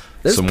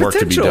some potential work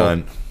to be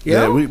done.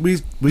 Yeah,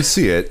 we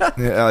see it.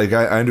 Yeah, like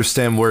I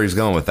understand where he's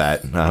going with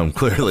that.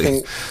 Clearly,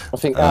 I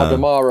think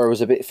Aldemaro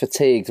was a bit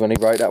fatigued when he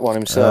wrote that one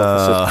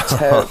himself.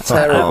 It's a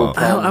terrible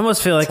pun. I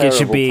almost feel like it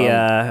should be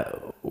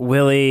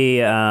Willie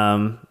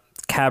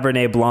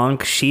Cabernet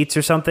Blanc Sheets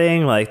or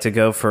something, like to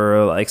go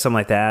for like something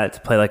like that,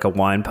 to play like a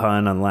wine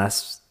pun on the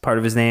last part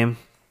of his name.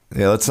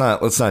 Yeah, let's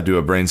not do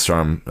a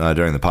brainstorm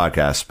during the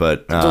podcast.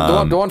 But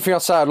the one thing I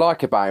say I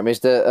like about him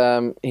is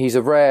that he's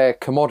a rare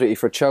commodity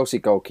for a Chelsea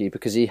goalkeeper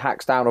because he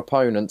hacks down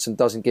opponents and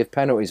doesn't give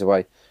penalties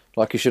away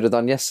like he should have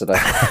done yesterday.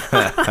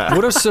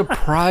 What a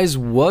surprise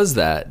was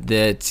that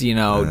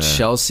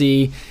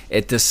Chelsea,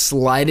 at the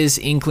slightest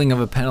inkling of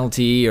a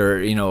penalty or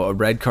a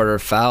red card or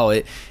foul,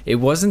 it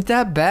wasn't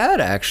that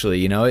bad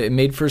actually. It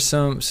made for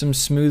some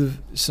smooth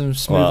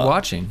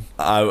watching.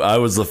 I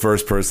was the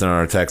first person in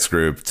our text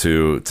group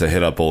to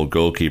hit up old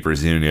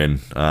Goalkeepers Union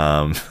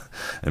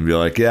and be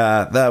like,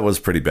 yeah, that was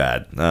pretty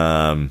bad.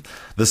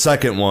 The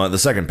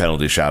second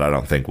penalty shot I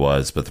don't think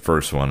was, but the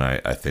first one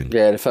I think.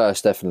 Yeah, the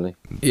first definitely.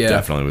 Yeah,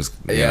 definitely was.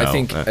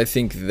 I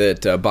think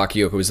that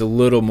Bakayoko was a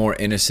little more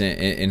innocent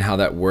in how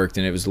that worked,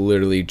 and it was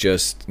literally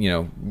just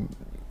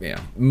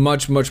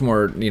much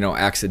more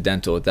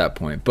accidental at that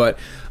point. But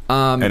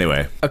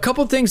anyway, a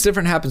couple things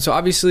different happened. So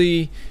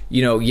obviously,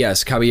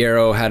 yes,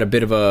 Caballero had a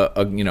bit of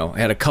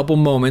had a couple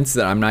moments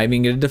that I'm not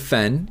even going to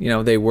defend.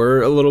 They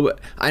were a little bit.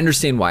 I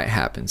understand why it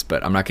happens,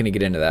 but I'm not going to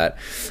get into that.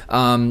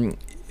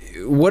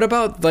 What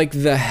about like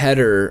the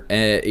header?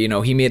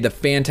 He made the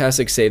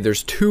fantastic save.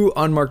 There's two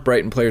unmarked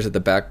Brighton players at the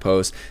back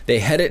post. They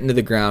head it into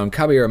the ground.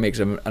 Caballero makes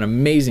an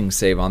amazing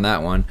save on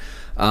that one.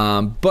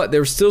 But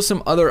there were still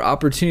some other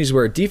opportunities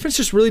where defense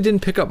just really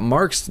didn't pick up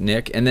marks,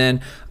 Nick. And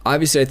then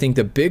obviously I think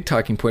the big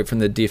talking point from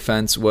the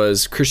defense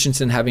was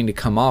Christensen having to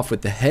come off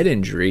with the head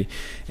injury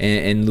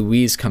and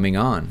Luiz coming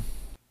on.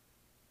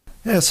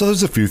 Yeah, so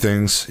there's a few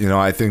things.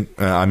 I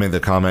think I made the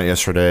comment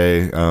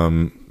yesterday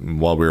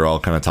while we were all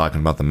kind of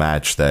talking about the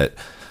match that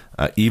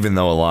even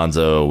though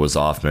Alonso was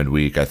off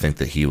midweek, I think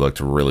that he looked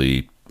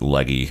really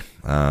leggy.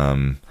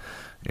 There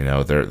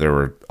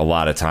were a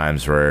lot of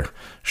times where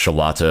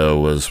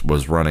Shalato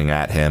was running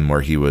at him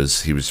where he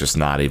was just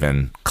not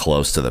even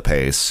close to the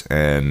pace,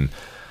 and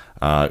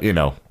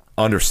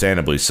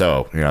understandably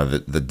so.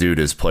 The dude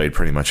has played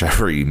pretty much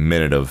every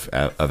minute of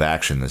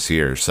action this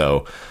year,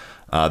 so.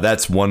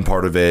 That's one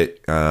part of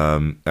it.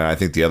 I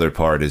think the other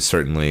part is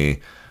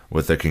certainly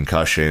with the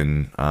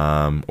concussion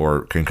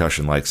or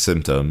concussion-like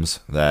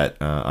symptoms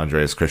that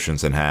Andreas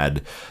Christensen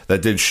had.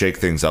 That did shake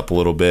things up a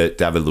little bit.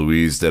 David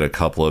Luiz did a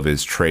couple of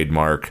his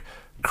trademark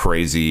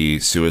crazy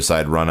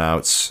suicide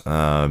runouts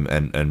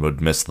and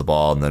would miss the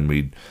ball, and then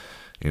we'd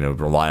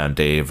rely on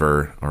Dave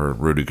or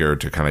Rudiger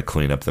to kind of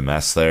clean up the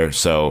mess there.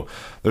 So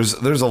there's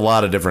a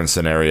lot of different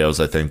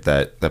scenarios I think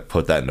that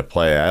put that into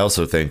play. I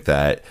also think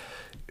that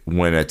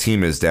when a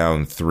team is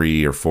down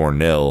 3 or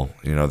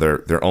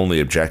 4-0, their only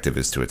objective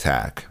is to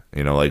attack.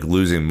 Like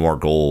losing more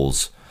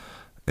goals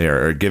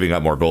or giving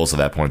up more goals at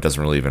that point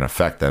doesn't really even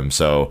affect them.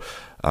 So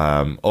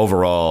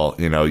overall,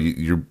 you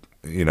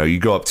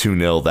go up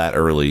 2-0 that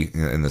early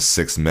in the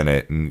 6th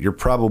minute, and you're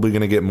probably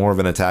going to get more of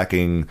an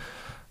attacking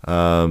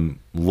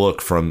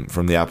look from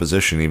the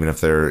opposition, even if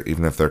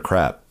they're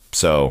crap.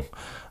 So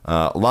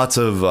lots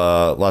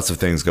of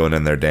things going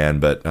in there,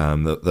 Dan. But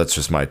that's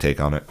just my take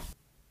on it.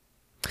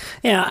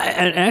 Yeah,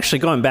 and actually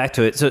going back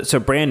to it, so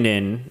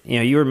Brandon,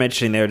 you were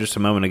mentioning there just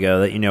a moment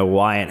ago that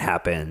why it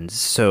happens.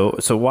 So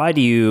why do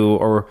you,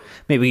 or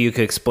maybe you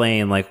could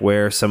explain like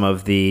where some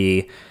of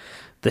the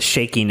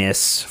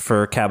shakiness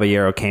for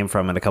Caballero came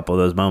from in a couple of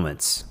those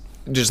moments?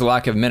 Just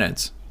lack of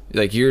minutes.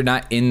 Like you're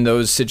not in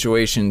those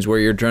situations where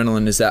your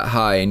adrenaline is that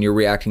high and you're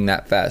reacting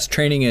that fast.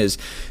 Training is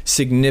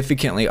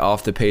significantly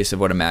off the pace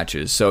of what a match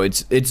is. So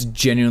it's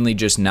genuinely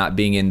just not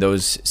being in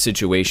those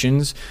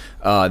situations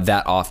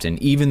that often,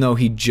 even though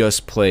he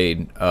just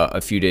played a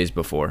few days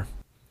before.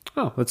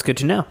 Oh, that's good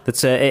to know.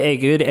 That's a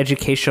good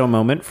educational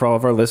moment for all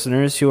of our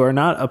listeners who are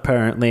not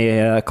apparently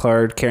a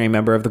card-carrying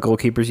member of the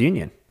Goalkeepers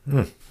Union.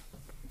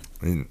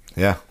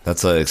 Yeah,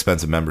 that's an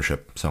expensive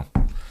membership. So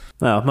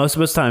Well,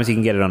 most times you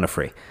can get it on a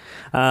free.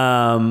 But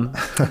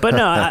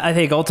no, I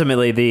think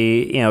ultimately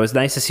it was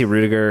nice to see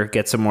Rudiger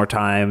get some more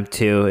time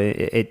too.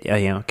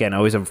 Again,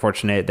 always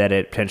unfortunate that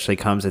it potentially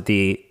comes at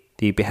the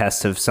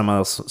behest of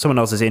someone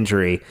else's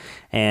injury,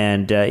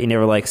 and you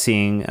never like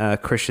seeing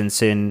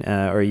Christensen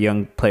or a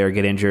young player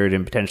get injured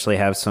and potentially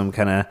have some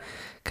kind of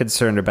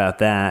concern about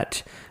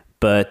that.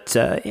 But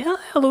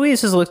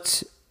Luis has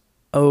looked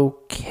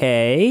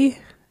okay,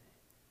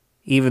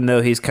 even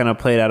though he's kind of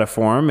played out of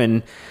form.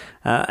 And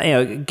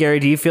Gary,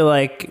 do you feel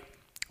like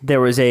there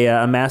was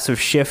a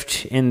massive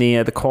shift in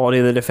the quality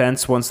of the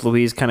defense once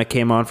Luis kind of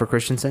came on for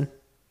Christensen?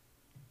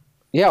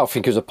 Yeah, I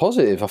think it was a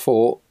positive. I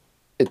thought,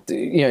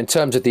 in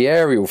terms of the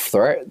aerial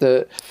threat,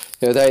 that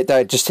they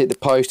had just hit the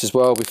post as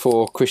well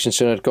before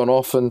Christensen had gone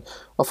off, and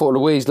I thought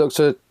Luis looked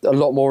a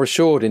lot more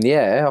assured in the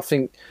air. I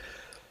think,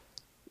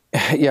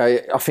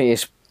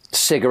 it's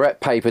cigarette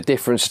paper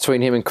difference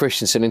between him and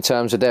Christensen in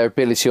terms of their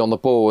ability on the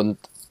ball and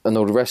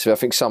all the rest of it. I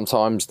think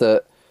sometimes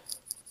that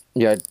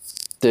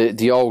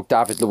the old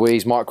David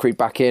Luiz might creep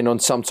back in,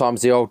 and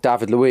sometimes the old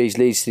David Luiz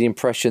leads to the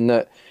impression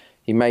that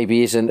he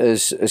maybe isn't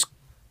as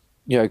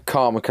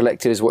calm and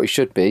collected as what he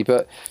should be.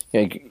 But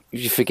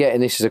you're forgetting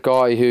this is a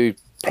guy who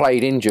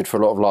played injured for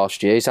a lot of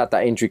last year. He's had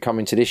that injury come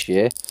into this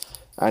year,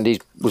 and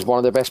he was one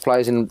of the best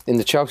players in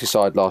the Chelsea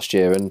side last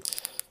year. And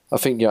I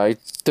think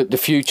the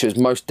future is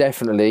most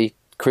definitely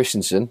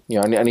Christensen.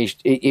 And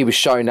he was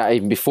showing that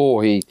even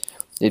before he'd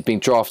been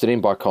drafted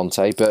in by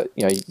Conte. But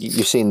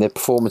you've seen the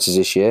performances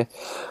this year.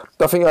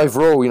 But I think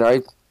overall,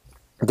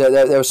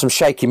 there were some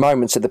shaky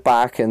moments at the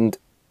back, and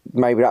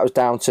maybe that was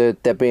down to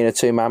there being a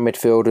two-man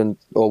midfield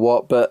or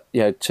what. But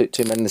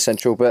two men in the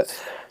central. But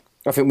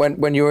I think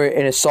when you're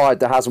in a side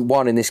that hasn't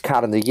won in this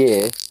calendar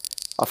year,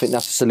 I think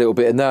that's just a little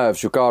bit of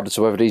nerves, regardless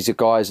of whether these are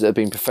guys that have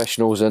been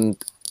professionals and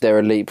they're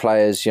elite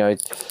players.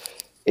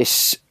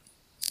 It's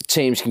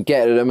teams can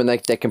get at them, and they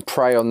can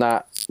prey on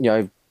that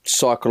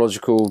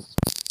psychological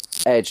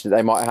edge that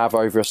they might have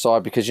over a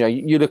side, because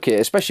you look at it,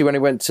 especially when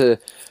it went to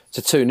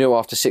 2-0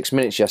 after 6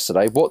 minutes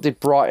yesterday. What did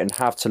Brighton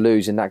have to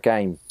lose in that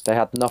game? They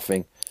had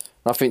nothing.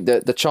 And I think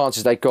that the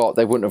chances they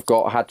wouldn't have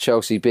got had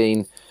Chelsea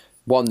been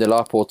 1-0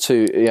 up or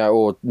 2,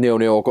 or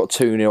 0-0, or got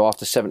 2-0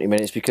 after 70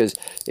 minutes, because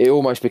it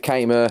almost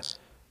became a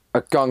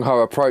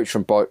gung-ho approach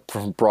from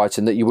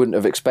Brighton that you wouldn't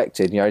have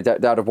expected.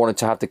 They'd have wanted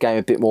to have the game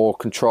a bit more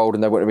controlled,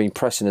 and they wouldn't have been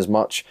pressing as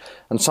much.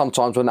 And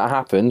sometimes when that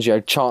happens,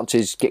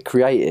 chances get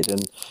created,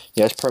 and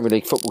it's Premier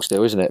League football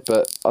still, isn't it?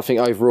 But I think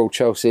overall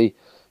Chelsea,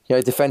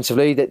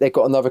 defensively, they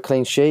got another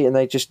clean sheet, and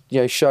they just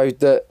showed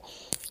that.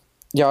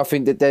 I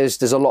think that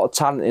there's a lot of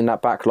talent in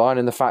that back line,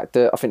 and the fact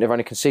that I think they've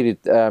only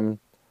conceded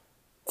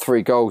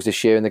 3 goals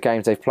this year in the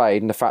games they've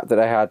played, and the fact that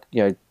they had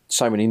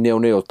so many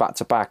 0-0s back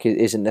to back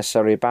isn't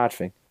necessarily a bad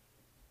thing.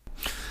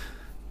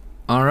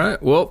 All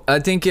right. Well, I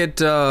think it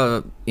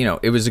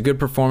was a good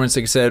performance.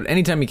 Like I said,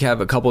 anytime you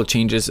have a couple of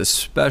changes,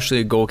 especially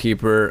a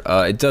goalkeeper,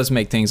 it does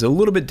make things a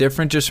little bit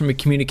different just from a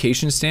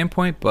communication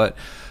standpoint. But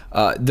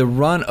the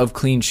run of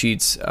clean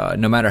sheets,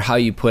 no matter how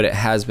you put it,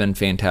 has been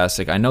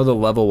fantastic. I know the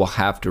level will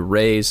have to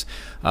raise,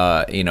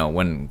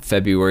 when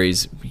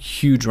February's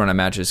huge run of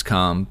matches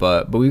come,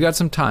 but we've got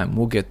some time.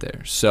 We'll get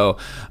there. So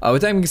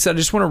with that being said, I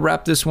just want to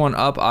wrap this one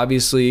up.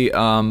 Obviously,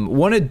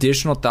 one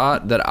additional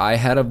thought that I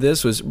had of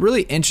this was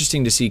really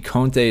interesting to see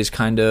Conte's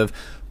kind of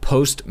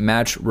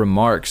post-match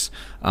remarks.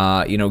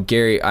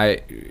 Gary,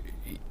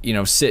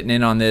 sitting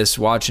in on this,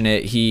 watching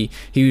it, he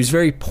was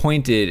very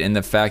pointed in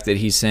the fact that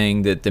he's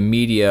saying that the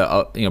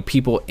media,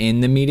 people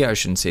in the media, I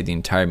shouldn't say the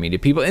entire media,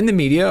 people in the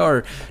media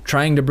are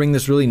trying to bring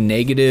this really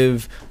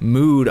negative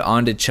mood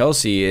onto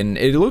Chelsea, and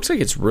it looks like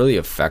it's really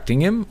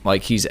affecting him.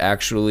 Like he's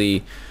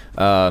actually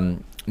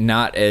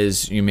not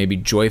as maybe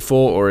joyful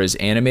or as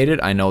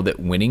animated. I know that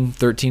winning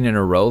 13 in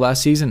a row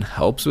last season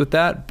helps with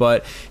that,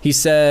 but he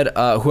said,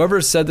 whoever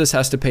said this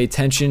has to pay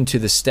attention to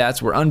the stats.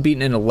 We're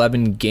unbeaten in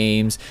 11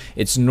 games.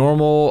 It's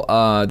normal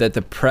that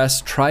the press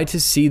try to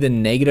see the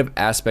negative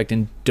aspect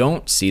and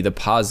don't see the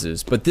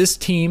positives, but this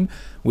team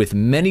with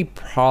many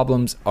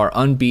problems are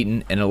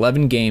unbeaten in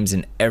 11 games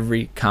in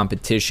every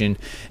competition.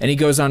 And he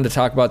goes on to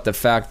talk about the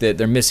fact that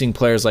they're missing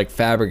players like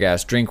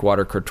Fabregas,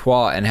 Drinkwater,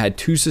 Courtois, and had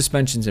 2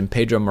 suspensions, and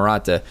Pedro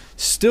Morata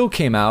still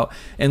came out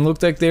and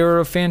looked like they were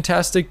a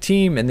fantastic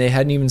team, and they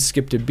hadn't even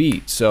skipped a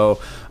beat. So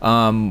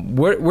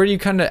where are you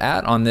kind of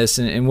at on this,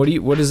 and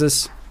what does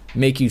this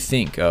make you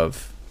think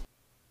of?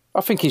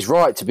 I think he's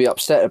right to be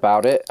upset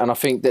about it, and I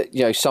think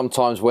that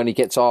sometimes when he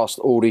gets asked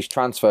all these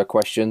transfer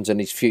questions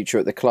and his future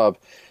at the club,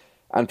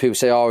 and people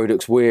say, he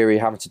looks weary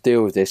having to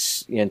deal with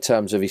this in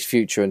terms of his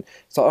future. And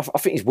so I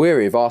think he's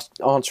weary of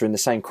answering the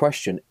same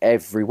question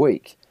every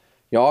week.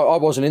 I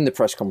wasn't in the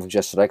press conference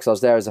yesterday because I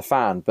was there as a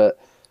fan, but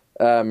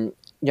a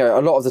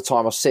lot of the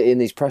time I sit in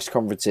these press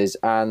conferences,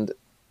 and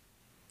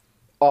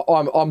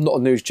I'm not a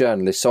news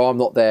journalist, so I'm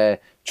not there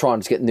trying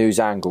to get news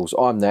angles.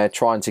 I'm there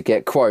trying to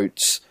get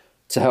quotes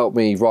to help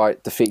me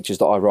write the features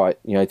that I write.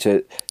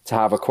 To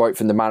have a quote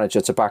from the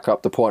manager to back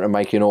up the point I'm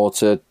making, or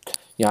to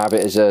have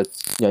it as a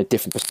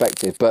different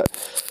perspective. But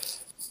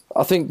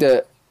I think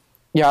that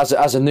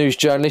as a news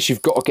journalist,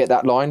 you've got to get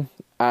that line,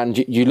 and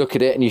you look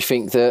at it and you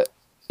think that,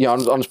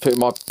 I'm just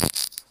putting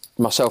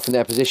myself in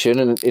their position,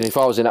 and if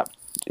I was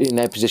in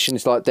their position,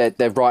 it's like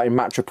they're writing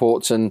match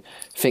reports and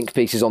think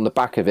pieces on the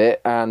back of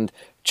it. And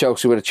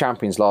Chelsea were the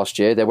champions last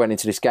year. They went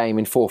into this game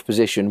in 4th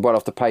position, well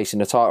off the pace in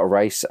the title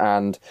race,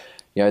 and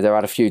they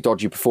had a few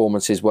dodgy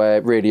performances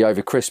where really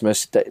over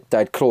Christmas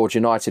they'd clawed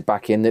United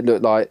back in. It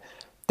looked like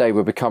they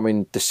were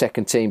becoming the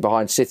second team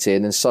behind City,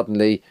 and then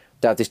suddenly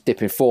they had this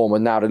dip in form,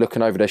 and now they're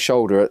looking over their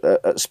shoulder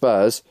at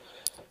Spurs.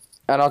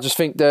 And I just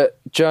think that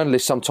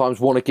journalists sometimes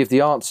want to give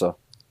the answer,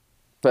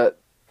 but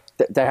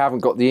they haven't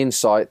got the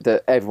insight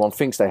that everyone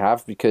thinks they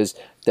have, because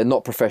they're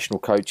not professional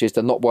coaches.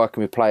 They're not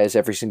working with players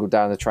every single day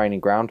on the training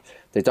ground.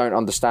 They don't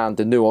understand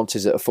the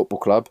nuances at a football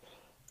club.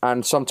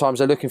 And sometimes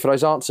they're looking for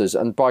those answers.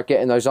 And by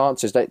getting those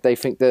answers, they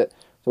think that,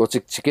 or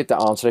to give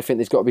that answer, they think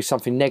there's got to be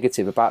something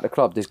negative about the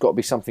club. There's got to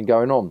be something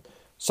going on.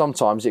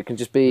 Sometimes it can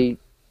just be,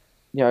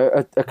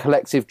 a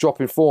collective drop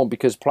in form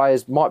because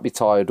players might be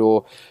tired,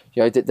 or,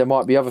 there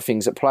might be other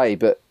things at play.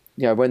 But,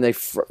 when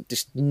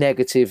this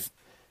negative,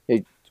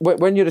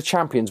 when you're the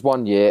champions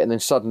one year and then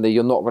suddenly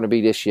you're not going to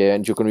be this year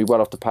and you're going to be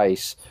well off the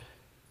pace,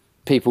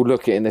 people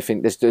look at it and they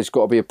think there's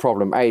got to be a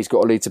problem. A's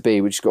got to lead to B,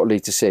 which has got to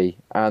lead to C.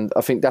 And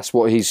I think that's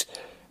what he's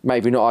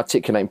maybe not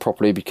articulating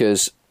properly,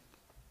 because,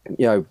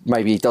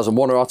 maybe he doesn't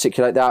want to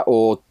articulate that,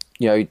 or,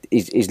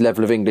 his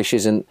level of English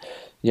isn't,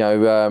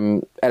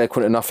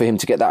 eloquent enough for him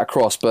to get that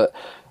across. But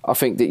I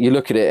think that you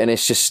look at it and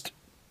it's just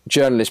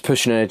journalists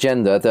pushing an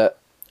agenda that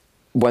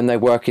when they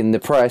work in the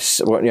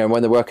press, when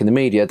they work in the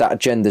media, that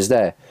agenda's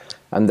there.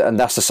 And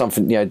that's just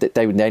something, that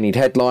they need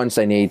headlines,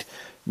 they need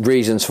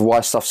reasons for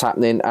why stuff's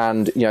happening.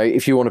 And,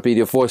 if you want to be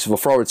the voice of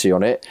authority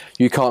on it,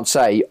 you can't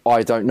say,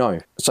 I don't know.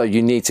 So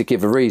you need to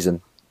give a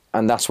reason.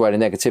 And that's where the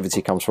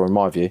negativity comes from, in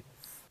my view.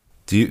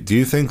 Do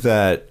you think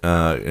that,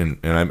 and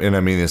I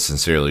mean this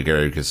sincerely,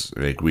 Gary, because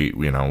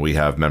we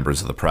have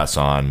members of the press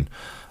on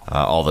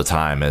all the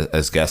time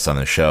as guests on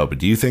the show, but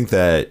do you think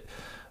that,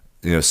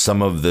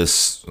 some of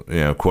this,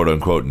 quote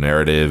unquote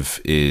narrative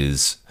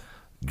is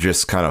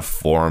just kind of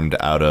formed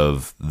out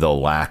of the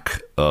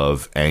lack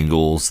of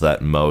angles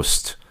that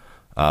most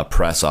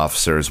press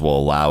officers will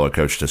allow a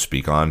coach to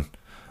speak on?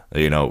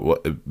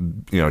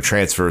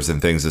 Transfers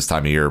and things this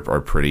time of year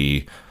are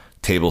pretty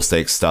table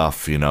stakes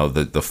stuff.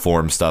 The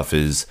form stuff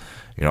is,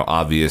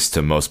 obvious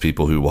to most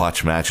people who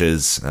watch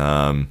matches.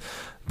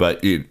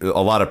 But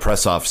a lot of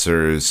press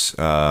officers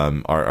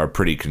are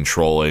pretty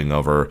controlling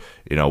over,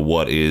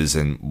 what is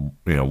and,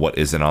 what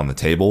isn't on the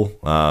table.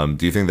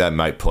 Do you think that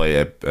might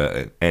play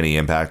any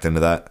impact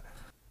into that?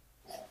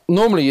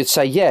 Normally you'd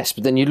say yes,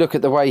 but then you look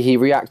at the way he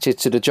reacted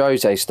to the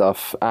Jose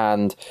stuff,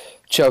 and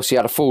Chelsea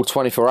had a full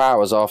 24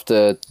 hours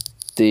after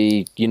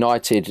the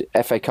United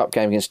FA Cup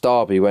game against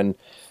Derby when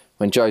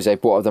Jose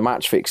brought up the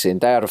match fixing.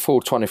 They had a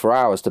full 24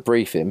 hours to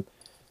brief him,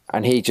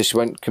 and he just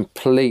went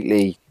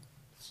completely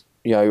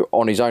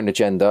on his own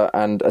agenda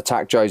and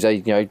attacked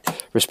Jose,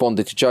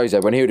 responded to Jose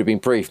when he would have been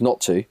briefed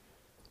not to.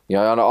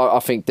 And I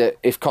think that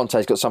if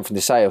Conte's got something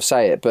to say, he'll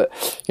say it. But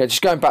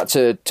just going back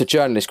to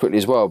journalists quickly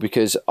as well,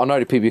 because I know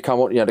the people who come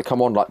on, they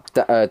come on like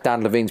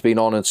Dan Levine's been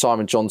on, and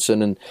Simon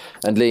Johnson and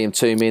Liam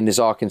Toomey and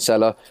Nizar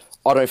Kinsella.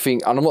 I don't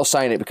think, and I'm not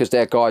saying it because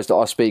they're guys that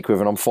I speak with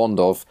and I'm fond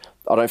of,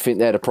 I don't think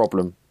they're the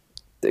problem.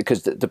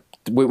 Because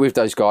with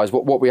those guys,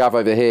 what we have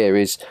over here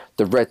is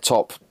the red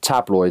top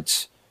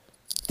tabloids,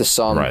 the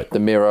Sun, right, the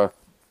Mirror.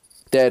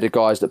 They're the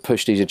guys that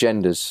push these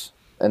agendas,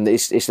 and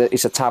it's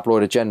a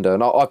tabloid agenda.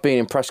 And I've been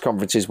in press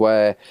conferences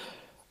where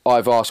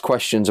I've asked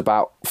questions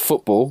about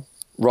football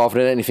rather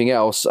than anything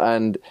else,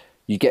 and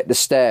you get the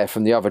stare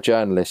from the other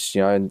journalists,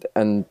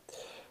 and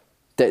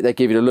they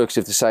give you the looks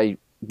as if to say,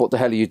 "What the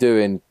hell are you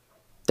doing?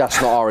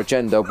 That's not our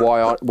agenda.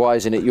 Why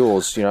isn't it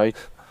yours?"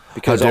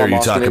 Because how dare you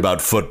talk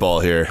about football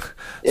here?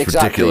 It's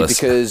exactly, ridiculous.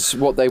 Because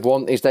what they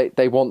want is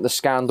they want the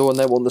scandal and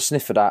they want the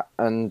sniff of that,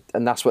 and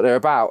that's what they're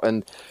about.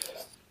 And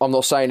I'm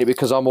not saying it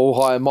because I'm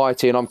all high and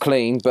mighty and I'm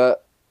clean,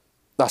 but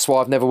that's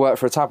why I've never worked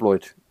for a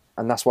tabloid,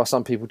 and that's why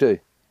some people do.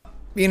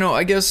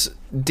 I guess,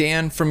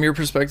 Dan, from your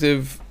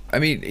perspective, I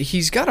mean,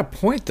 he's got a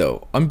point,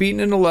 though.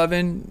 Unbeaten in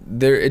 11,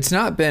 it's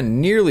not been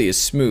nearly as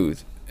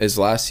smooth as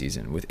last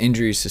season with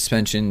injuries,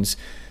 suspensions,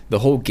 the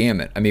whole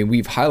gamut. I mean,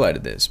 we've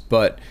highlighted this,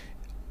 but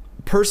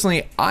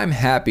personally, I'm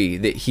happy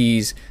that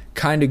he's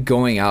kind of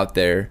going out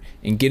there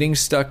and getting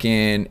stuck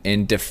in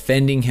and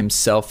defending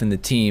himself and the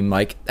team.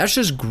 Like, that's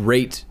just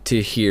great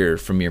to hear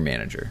from your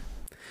manager.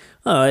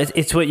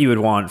 It's what you would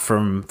want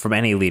from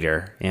any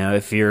leader.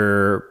 If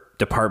your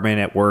department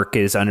at work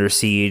is under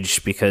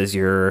siege because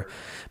you're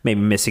maybe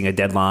missing a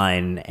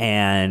deadline,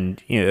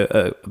 and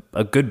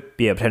a good,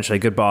 potentially a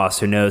good boss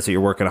who knows that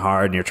you're working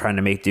hard and you're trying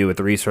to make do with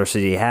the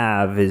resources you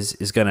have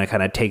is going to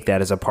kind of take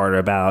that as a part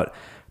about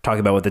talking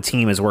about what the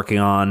team is working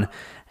on,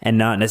 and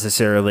not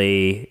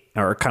necessarily,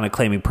 or kind of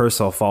claiming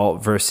personal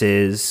fault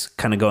versus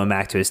kind of going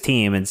back to his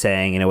team and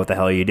saying, what the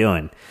hell are you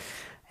doing?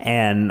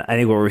 And I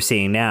think what we're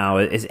seeing now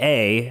is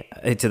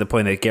to the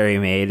point that Gary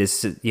made,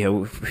 is,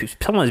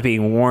 someone's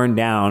being worn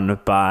down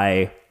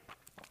by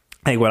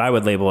I think what I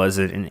would label as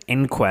an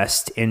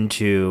inquest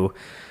into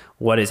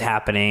what is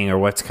happening or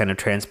what's kind of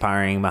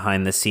transpiring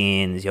behind the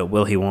scenes.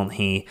 Will he, won't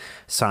he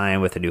sign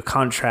with a new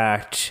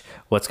contract?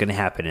 What's going to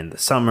happen in the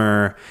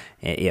summer?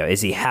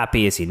 Is he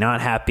happy? Is he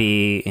not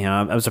happy?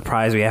 I'm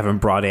surprised we haven't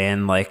brought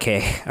in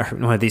or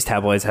one of these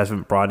tabloids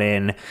hasn't brought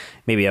in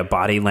maybe a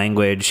body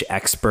language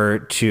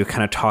expert to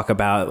kind of talk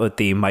about what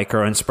the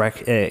micro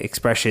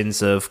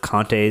expressions of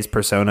Conte's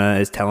persona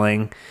is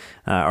telling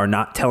or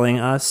not telling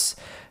us.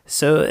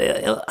 So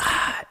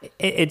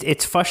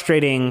it's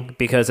frustrating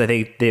because I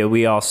think that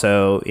we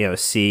also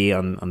see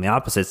on the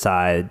opposite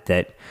side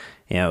that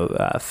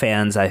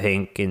fans, I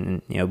think,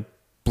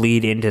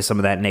 bleed into some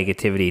of that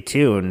negativity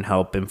too and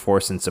help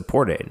enforce and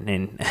support it.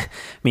 And I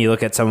mean, you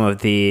look at some of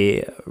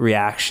the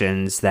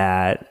reactions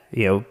that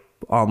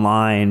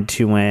online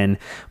to when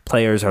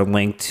players are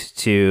linked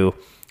to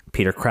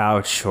Peter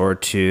Crouch or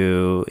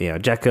to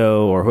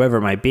Dzeko or whoever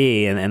it might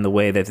be, and the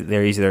way that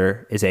there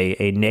either is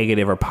a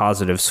negative or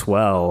positive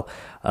swell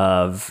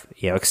of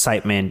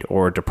excitement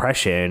or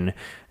depression,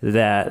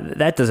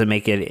 that doesn't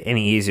make it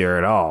any easier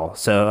at all.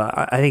 So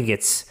I think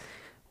it's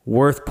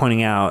worth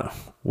pointing out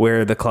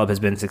where the club has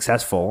been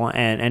successful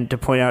and to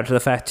point out to the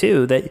fact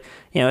too that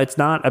it's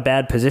not a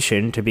bad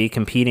position to be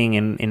competing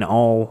in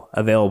all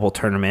available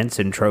tournaments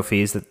and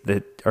trophies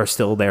that are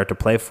still there to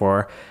play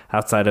for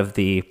outside of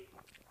the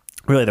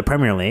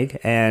Premier League,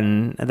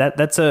 and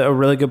that's a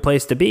really good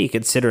place to be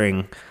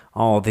considering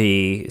all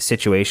the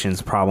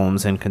situations,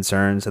 problems, and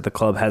concerns that the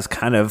club has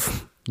kind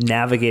of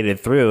navigated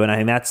through. And I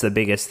think that's the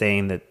biggest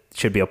thing that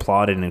should be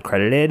applauded and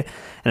credited.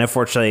 And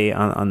unfortunately,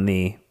 on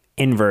the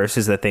inverse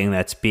is the thing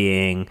that's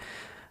being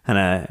kind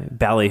of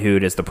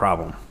ballyhooed as the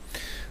problem.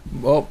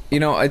 Well,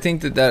 I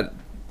think that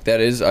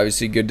is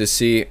obviously good to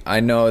see.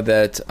 I know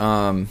that,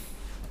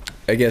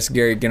 I guess,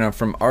 Gary,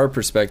 from our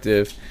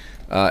perspective,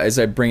 as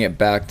I bring it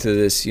back to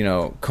this,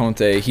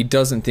 Conte, he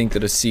doesn't think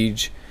that a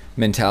siege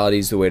mentality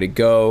is the way to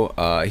go.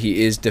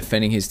 He is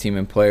defending his team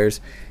and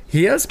players.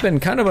 He has been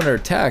kind of under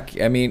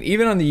attack. I mean,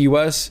 even on the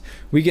U.S.,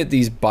 we get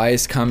these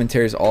biased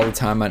commentaries all the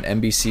time on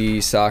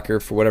NBC Soccer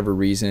for whatever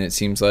reason, it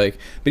seems like.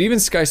 But even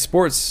Sky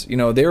Sports,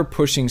 they're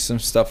pushing some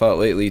stuff out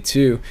lately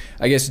too.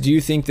 I guess, do you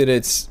think that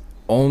it's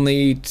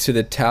only to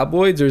the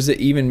tabloids, or is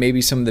it even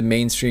maybe some of the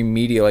mainstream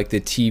media like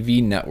the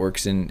TV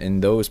networks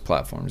and those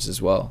platforms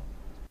as well?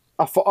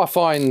 I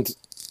find,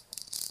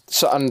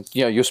 and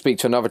you'll speak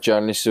to another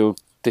journalist who'll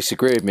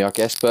disagree with me, I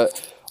guess,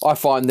 but I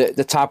find that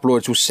the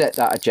tabloids will set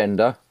that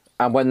agenda,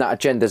 and when that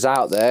agenda's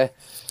out there,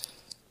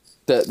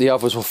 that the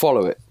others will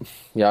follow it.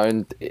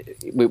 And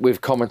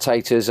with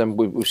commentators and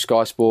with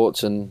Sky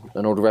Sports and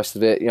all the rest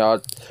of it, I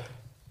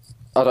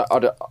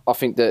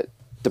think that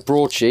the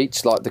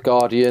broadsheets like the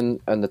Guardian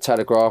and the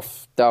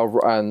Telegraph,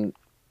 and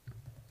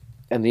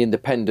the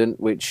Independent,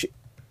 which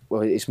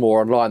it's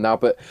more online now,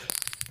 but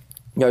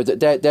they're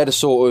the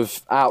sort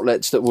of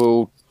outlets that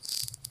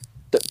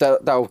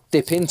they'll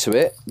dip into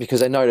it because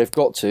they know they've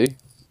got to,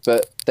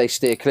 but they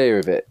steer clear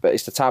of it. But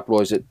it's the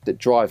tabloids that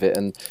drive it.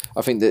 And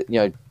I think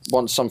that,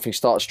 once something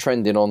starts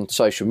trending on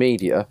social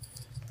media,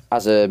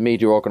 as a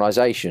media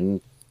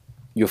organisation,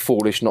 you're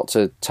foolish not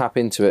to tap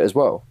into it as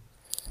well.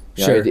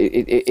 Sure.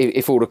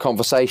 If all the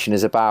conversation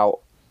is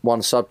about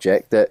one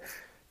subject, that,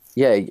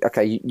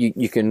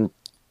 you can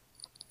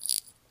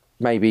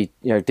maybe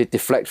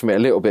deflect from it a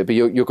little bit, but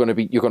you're going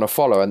to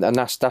follow, and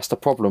that's the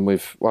problem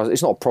with. Well,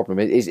 it's not a problem.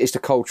 It's the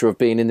culture of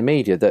being in the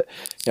media that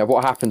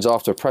what happens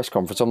after a press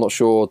conference. I'm not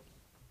sure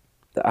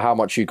how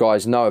much you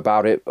guys know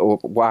about it or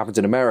what happens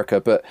in America,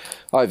 but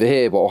over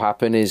here, what will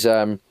happen is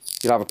you'll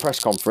have a press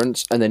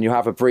conference, and then you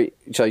have a brief.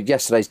 So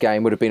yesterday's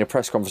game would have been a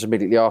press conference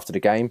immediately after the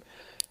game,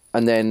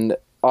 and then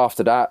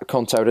after that,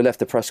 Conte would have left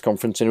the press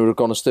conference and he would have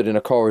gone and stood in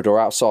a corridor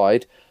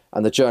outside,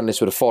 and the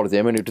journalists would have followed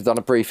him, and he would have done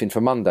a briefing for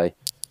Monday.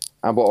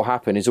 And what will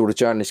happen is all the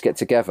journalists get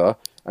together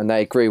and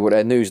they agree what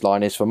their news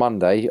line is for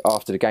Monday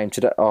after the game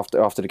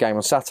after the game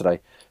on Saturday.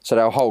 So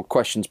they'll hold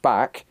questions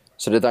back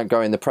so they don't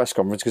go in the press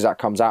conference because that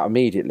comes out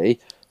immediately.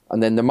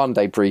 And then the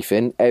Monday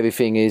briefing,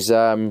 everything is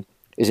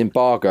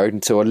embargoed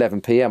until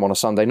 11 p.m. on a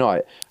Sunday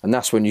night. And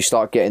that's when you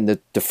start getting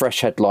the fresh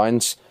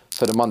headlines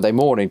for the Monday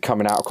morning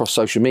coming out across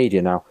social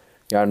media now,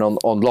 and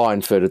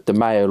online for the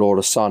Mail or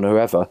the Sun or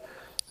whoever.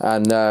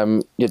 And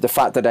the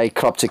fact that they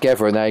club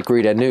together and they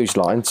agree their news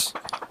lines,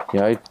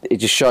 it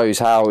just shows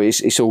how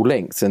it's all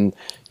linked. And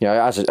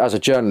as a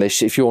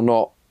journalist, if you're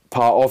not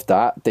part of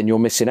that, then you're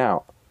missing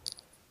out.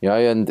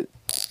 And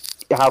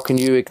how can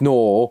you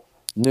ignore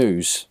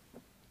news?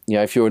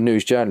 If you're a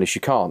news journalist,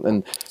 you can't.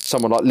 And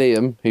someone like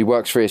Liam, who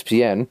works for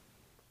ESPN,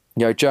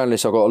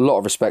 journalists I've got a lot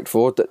of respect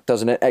for, that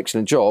does an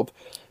excellent job,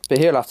 but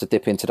he'll have to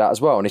dip into that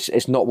as well. And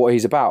it's not what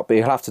he's about, but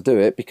he'll have to do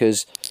it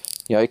because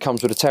it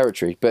comes with the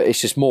territory. But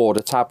it's just more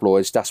the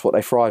tabloids, that's what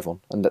they thrive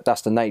on. And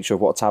that's the nature of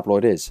what a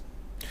tabloid is.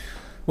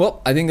 Well,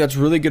 I think that's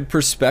really good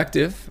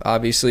perspective,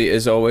 obviously,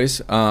 as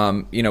always,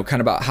 kind of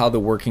about how the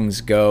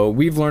workings go.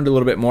 We've learned a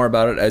little bit more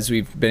about it as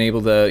we've been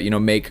able to,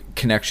 make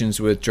connections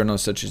with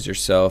journalists such as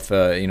yourself,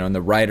 and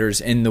the writers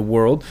in the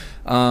world.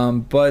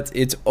 But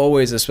it's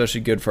always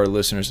especially good for our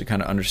listeners to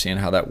kind of understand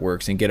how that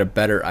works and get a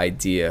better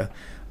idea,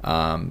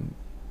 kind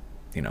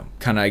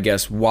of, I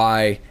guess,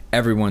 why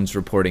everyone's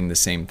reporting the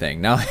same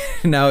thing.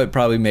 Now it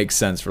probably makes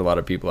sense for a lot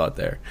of people out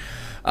there.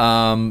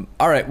 All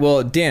right,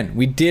 well, Dan,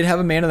 we did have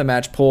a man of the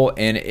match poll,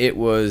 and it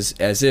was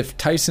as if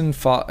Tyson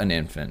fought an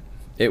infant.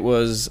 It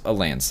was a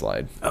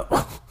landslide.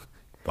 Oh.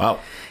 Wow.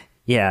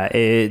 Yeah,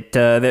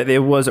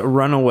 it was a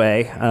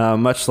runaway,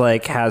 much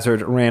like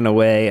Hazard ran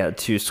away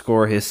to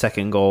score his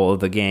second goal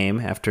of the game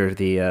after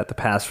the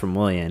pass from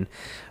Willian.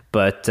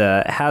 But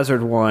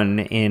Hazard won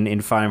in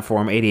fine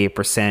form,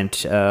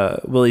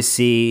 88%. Willie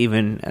C,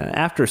 even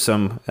after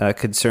some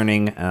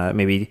concerning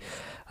maybe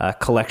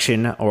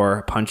collection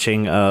or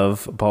punching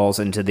of balls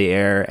into the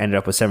air, ended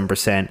up with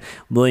 7%.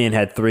 Willian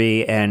had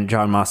 3%, and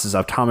John Moss's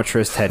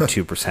optometrist had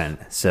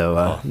 2%.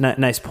 So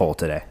nice poll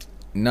today.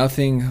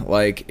 Nothing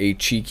like a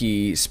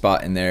cheeky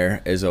spot in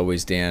there, as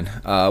always, Dan.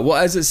 Well,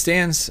 as it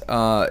stands,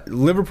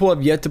 Liverpool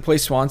have yet to play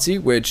Swansea,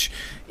 which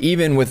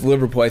even with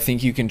Liverpool, I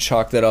think you can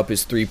chalk that up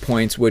as 3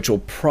 points, which will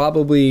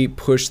probably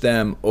push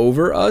them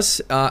over us.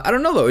 I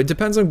don't know, though. It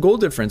depends on goal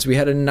difference. We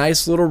had a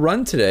nice little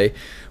run today.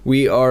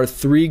 We are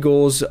 3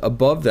 goals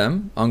above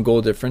them on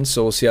goal difference,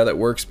 so we'll see how that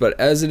works. But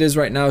as it is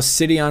right now,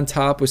 City on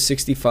top with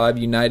 65,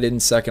 United in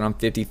second on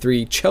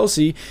 53,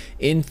 Chelsea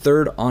in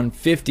third on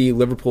 50,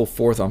 Liverpool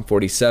fourth on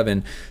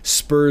 47.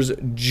 Spurs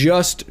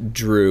just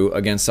drew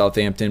against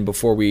Southampton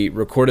before we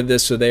recorded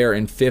this, so they are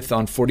in fifth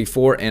on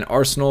 44, and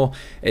Arsenal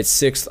at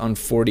sixth on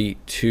 42.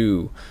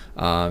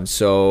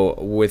 So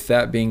with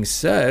that being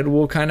said,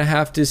 we'll kind of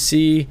have to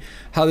see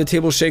how the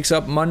table shakes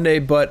up Monday,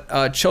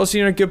 but Chelsea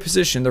in a good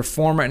position. Their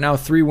form right now,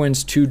 3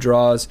 wins, 2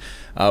 draws,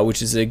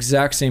 which is the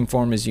exact same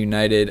form as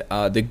United.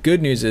 The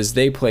good news is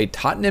they play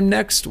Tottenham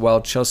next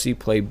while Chelsea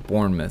play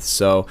Bournemouth.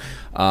 So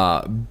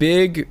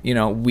big,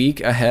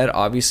 week ahead,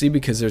 obviously,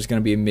 because there's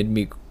going to be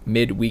a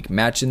midweek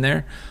match in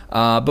there.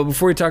 But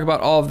before we talk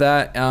about all of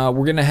that,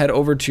 we're going to head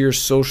over to your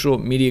social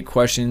media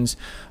questions,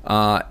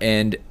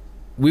 and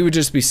we would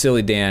just be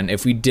silly, Dan,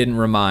 if we didn't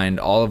remind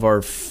all of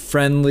our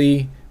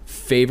friendly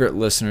favorite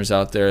listeners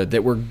out there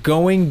that we're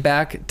going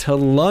back to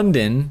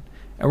London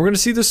and we're going to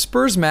see the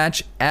Spurs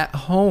match at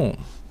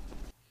home.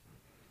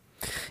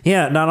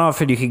 Yeah, not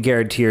often you can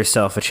guarantee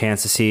yourself a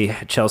chance to see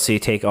Chelsea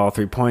take all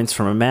 3 points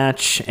from a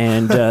match,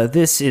 and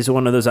this is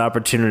one of those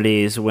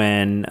opportunities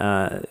when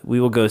we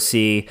will go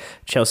see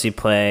Chelsea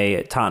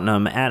play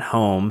Tottenham at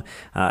home,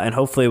 and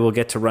hopefully we'll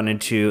get to run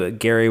into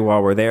Gary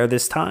while we're there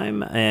this time,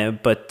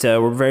 but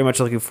we're very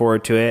much looking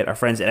forward to it. Our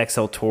friends at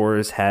XL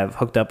Tours have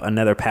hooked up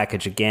another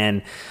package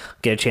again,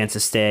 get a chance to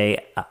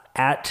stay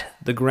at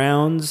the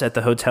grounds at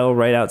the hotel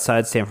right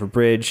outside Stamford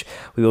Bridge.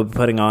 We will be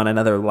putting on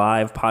another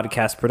live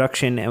podcast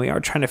production, and we are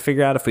trying to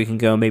figure out if we can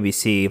go maybe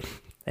see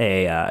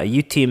a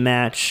youth team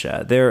match.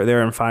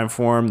 They're in fine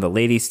form. The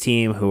ladies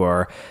team, who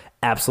are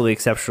absolutely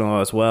exceptional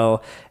as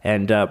well,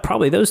 and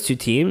probably those 2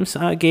 teams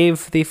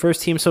gave the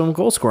first team some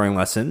goal scoring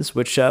lessons,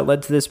 which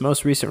led to this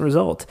most recent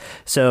result.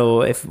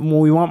 So if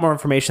we want more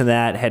information on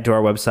that, head to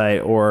our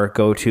website or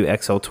go to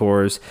XL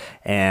Tours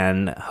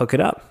and hook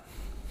it up.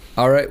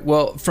 All right.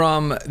 Well,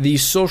 from the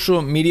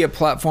social media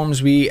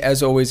platforms, we,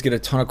 as always, get a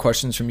ton of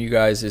questions from you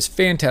guys. It's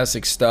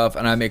fantastic stuff,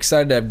 and I'm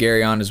excited to have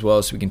Gary on as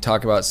well so we can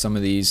talk about some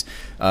of these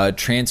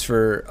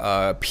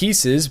transfer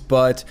pieces.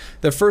 But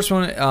the first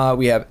one,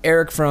 we have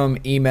Eric from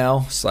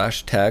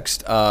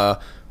email/text,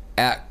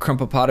 at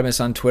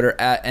Crumpapotamus on Twitter,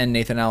 at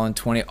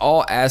NNathanAllen20,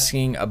 all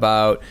asking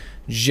about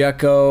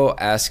Dzeko,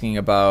 asking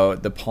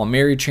about the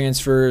Palmieri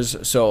transfers.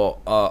 So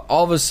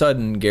all of a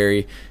sudden,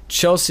 Gary,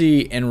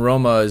 Chelsea and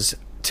Roma's,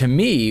 to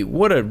me,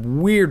 what a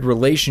weird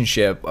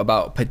relationship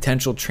about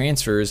potential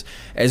transfers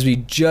as we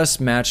just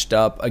matched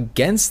up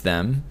against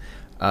them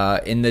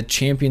in the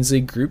Champions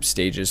League group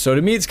stages. So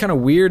to me, it's kind of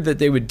weird that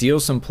they would deal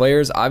some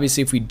players.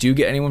 Obviously, if we do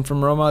get anyone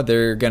from Roma,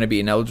 they're going to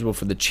be ineligible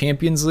for the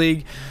Champions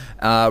League.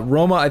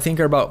 Roma, I think,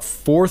 are about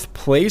 4th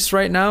place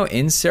right now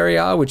in Serie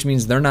A, which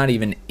means they're not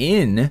even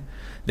in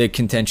the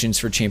contentions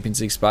for Champions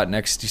League spot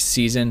next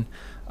season.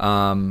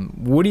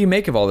 What do you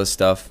make of all this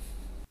stuff?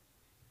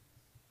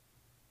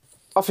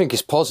 I think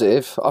it's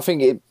positive. I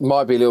think it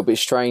might be a little bit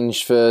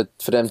strange for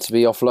them to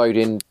be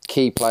offloading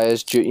key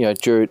players,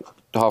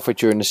 halfway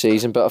during the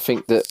season. But I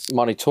think that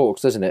money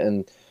talks, doesn't it?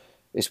 And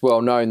it's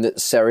well known that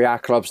Serie A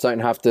clubs don't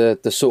have the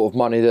sort of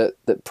money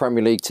that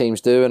Premier League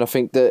teams do. And I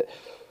think that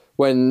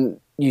when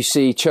you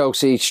see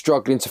Chelsea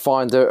struggling to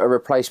find a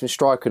replacement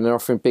striker and they're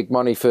offering big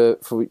money for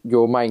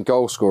your main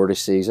goal scorer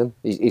this season,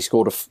 he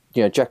scored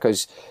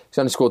Dzeko's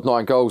only scored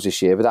 9 goals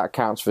this year, but that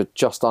accounts for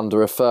just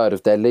under a third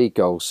of their league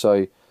goals.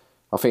 So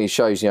I think it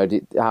shows,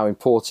 how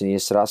important he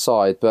is to that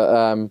side. But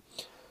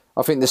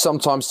I think that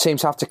sometimes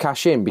teams have to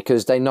cash in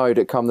because they know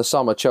that come the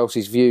summer,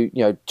 Chelsea's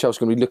Chelsea's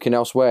going to be looking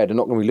elsewhere. They're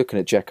not going to be looking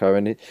at Dzeko,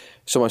 and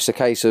it's almost a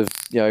case of,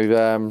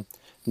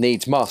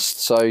 needs must.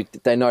 So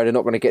they know they're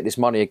not going to get this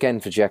money again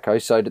for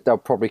Dzeko, so they'll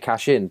probably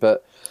cash in.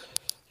 But,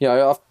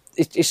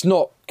 it's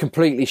not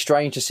completely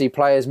strange to see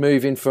players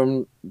moving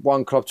from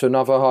one club to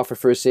another halfway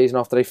through a season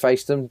after they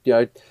faced them.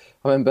 I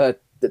remember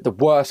the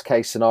worst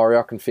case scenario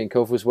I can think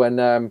of was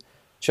when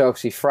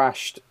Chelsea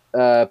thrashed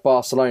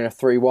Barcelona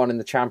 3-1 in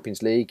the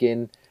Champions League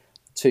in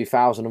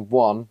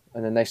 2001,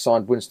 and then they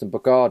signed Winston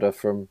Bogarde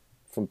from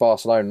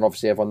Barcelona, and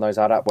obviously everyone knows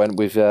how that went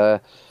with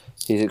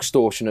his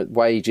extortionate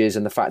wages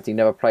and the fact he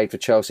never played for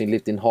Chelsea,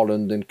 lived in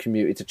Holland and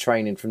commuted to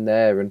training from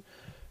there and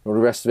all the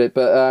rest of it.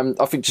 But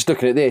I think just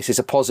looking at this, it's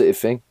a positive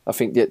thing. I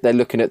think that they're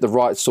looking at the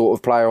right sort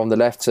of player on the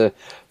left to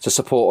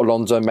support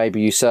Alonso,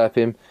 maybe usurp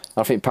him.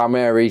 I think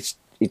Palmieri,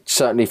 he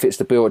certainly fits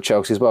the bill at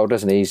Chelsea as well,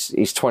 doesn't he?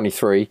 He's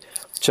 23.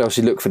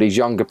 Chelsea look for these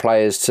younger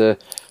players to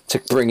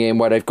bring in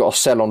where they've got a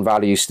sell-on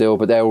value still,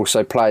 but they're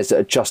also players that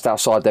are just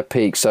outside their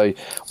peak. So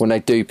when they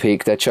do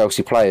peak, they're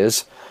Chelsea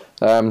players.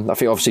 I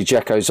think obviously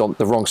Dzeko's on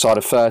the wrong side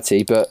of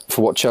 30, but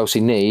for what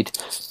Chelsea need,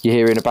 you're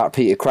hearing about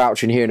Peter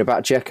Crouch and hearing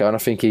about Dzeko, and I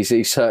think he's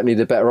certainly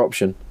the better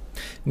option.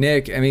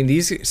 Nick, I mean,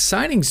 these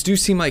signings do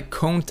seem like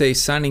Conte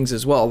signings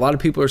as well. A lot of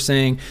people are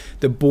saying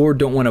the board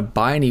don't want to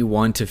buy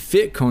anyone to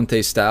fit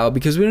Conte's style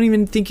because we don't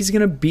even think he's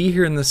going to be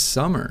here in the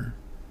summer.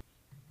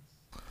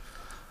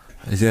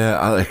 Yeah,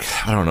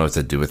 I don't know what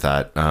to do with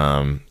that.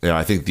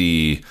 I think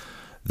the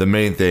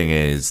main thing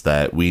is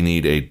that we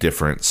need a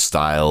different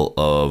style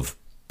of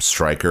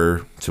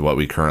striker to what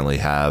we currently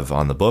have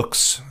on the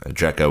books.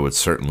 Dzeko would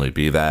certainly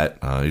be that.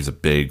 He's a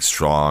big,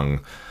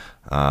 strong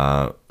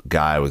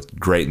guy with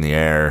great in the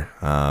air.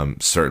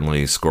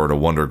 Certainly scored a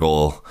wonder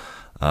goal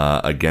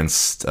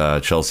against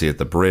Chelsea at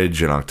the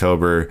Bridge in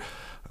October.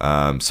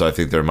 So I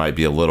think there might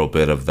be a little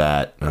bit of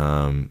that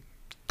kind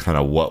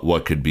of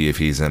what could be if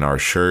he's in our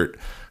shirt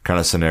kind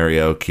of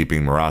scenario,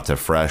 keeping Morata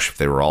fresh if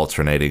they were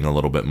alternating a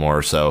little bit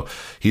more. So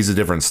he's a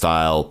different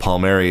style.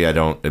 Palmieri, I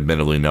don't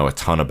admittedly know a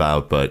ton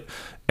about, but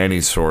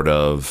any sort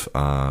of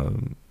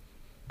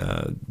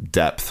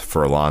depth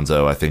for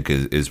Alonso, I think,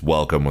 is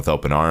welcome with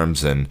open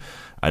arms. And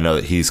I know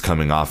that he's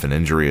coming off an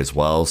injury as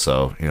well.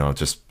 So,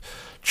 just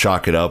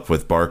chalk it up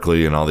with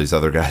Barkley and all these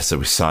other guys that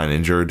we sign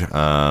injured.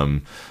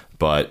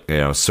 But,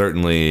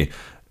 certainly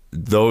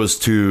those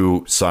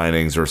two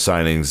signings or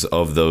signings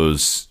of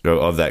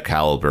that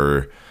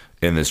caliber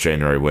in this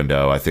January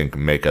window, I think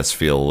make us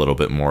feel a little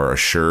bit more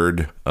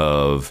assured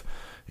of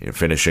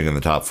finishing in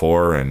the top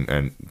four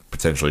and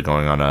potentially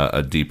going on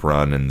a deep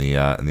run in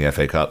the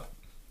FA Cup.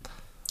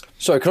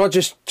 So can I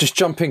just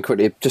jump in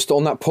quickly, just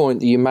on that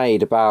point that you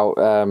made about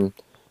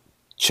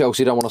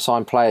Chelsea don't want to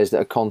sign players that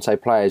are Conte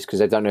players because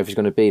they don't know if he's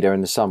going to be there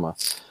in the summer.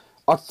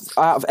 Out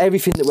of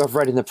everything that we've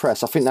read in the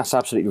press, I think that's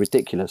absolutely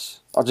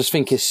ridiculous. I just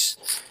think it's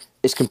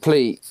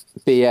complete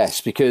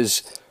BS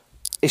because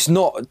it's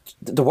not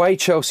the way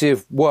Chelsea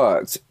have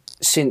worked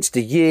since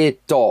the year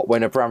dot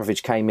when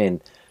Abramovich came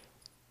in.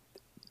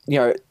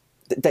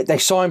 They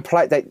signed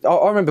play.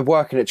 I remember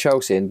working at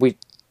Chelsea, and we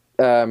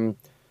at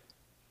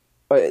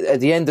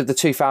the end of the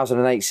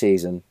 2008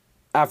 season,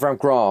 Avram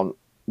Grant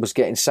was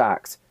getting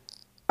sacked,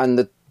 and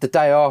the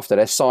day after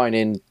they're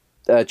signing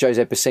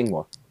Jose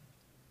Bosingwa,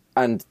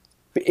 and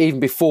even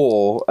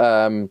before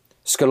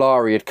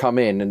Scolari had come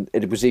in and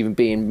it was even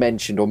being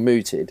mentioned or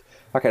mooted.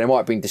 Okay, there might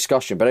have been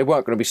discussion, but they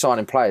weren't going to be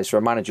signing players for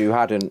a manager who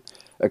hadn't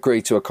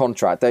agreed to a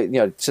contract. They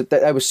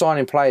were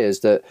signing players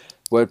that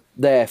were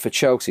there for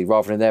Chelsea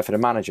rather than there for the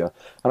manager.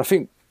 And I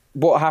think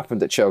what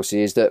happened at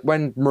Chelsea is that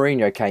when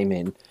Mourinho came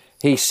in,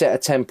 he set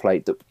a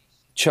template that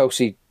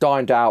Chelsea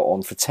dined out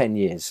on for 10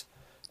 years.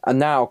 And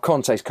now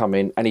Conte's come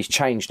in and he's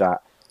changed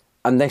that.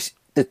 And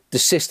the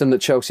system that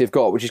Chelsea have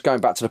got, which is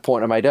going back to the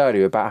point I made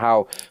earlier about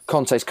how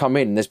Conte's come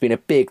in and there's been a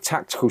big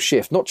tactical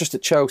shift, not just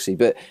at Chelsea,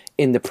 but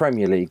in the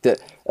Premier League,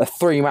 that a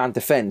three-man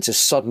defence has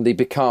suddenly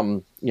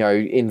become,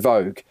 in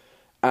vogue.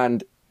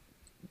 And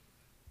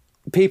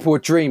people are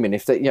dreaming,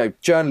 if they,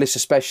 journalists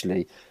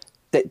especially,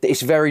 that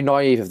it's very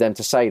naive of them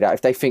to say that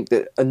if they think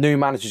that a new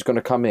manager is going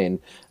to come in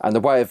and the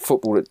way of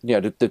football,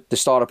 the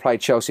style of play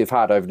Chelsea have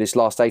had over this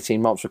last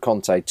 18 months with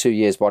Conte, 2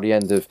 years by the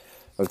end of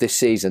this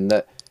season,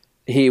 that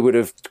he would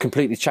have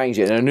completely changed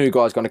it and a new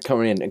guy's going to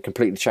come in and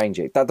completely change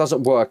it. That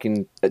doesn't work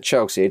at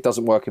Chelsea. It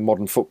doesn't work in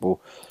modern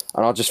football.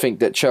 And I just think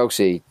that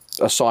Chelsea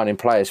are signing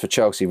players for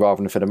Chelsea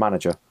rather than for the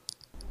manager.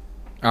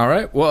 All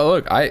right. Well,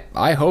 look,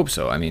 I hope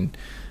so. I mean,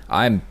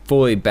 I'm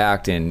fully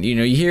backed in.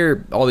 You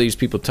hear all these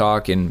people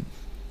talk and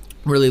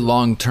really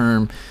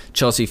long-term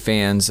Chelsea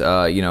fans,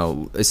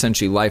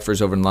 essentially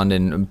lifers over in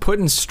London,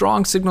 putting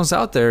strong signals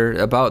out there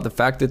about the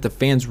fact that the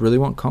fans really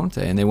want Conte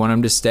and they want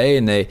him to stay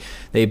and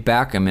they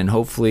back him, and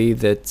hopefully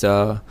that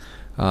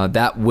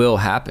that will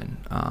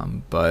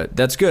happen. But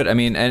that's good. I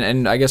mean,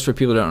 and I guess for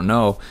people that don't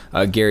know,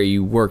 Gary,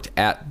 you worked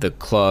at the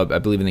club, I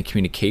believe, in the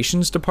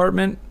communications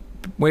department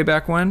way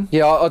back when?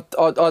 Yeah,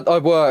 I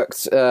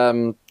worked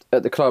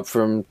at the club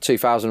from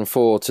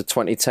 2004 to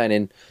 2010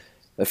 in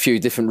a few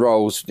different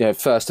roles.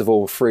 First of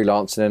all,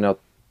 freelance, and then I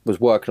was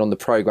working on the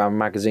programme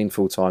magazine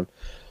full time.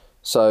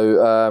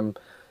 So,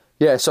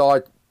 so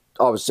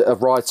I was a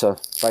writer,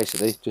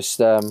 basically,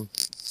 just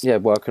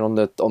working on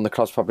the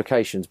club's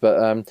publications.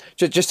 But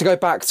just to go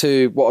back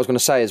to what I was going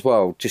to say as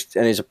well,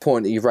 and there's a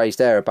point that you raised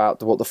there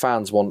about what the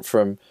fans want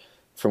from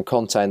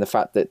Conte and the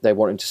fact that they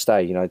want him to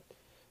stay.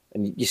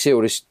 And you see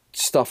all this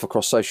stuff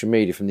across social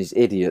media from these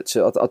idiots.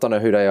 I don't know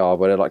who they are,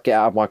 but they're like, get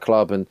out of my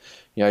club and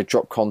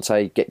drop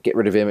Conte, get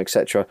rid of him,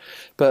 etc.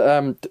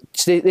 But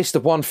this is the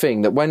one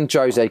thing that when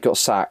Jose got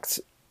sacked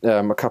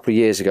a couple of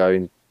years ago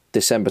in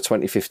December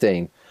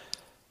 2015,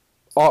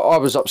 I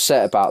was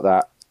upset about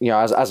that.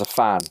 As a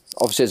fan,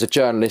 obviously as a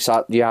journalist,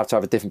 you have to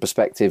have a different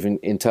perspective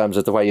in terms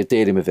of the way you're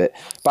dealing with it.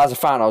 But as a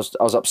fan, I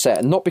was upset,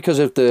 and not because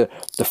of the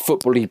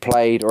football he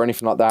played or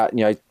anything like that.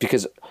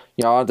 Because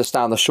I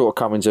understand the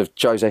shortcomings of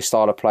Jose's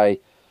style of play.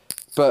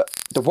 But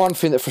the one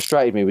thing that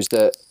frustrated me was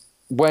that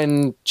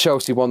when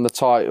Chelsea won the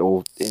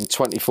title in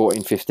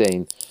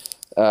 2014-15,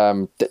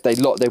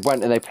 they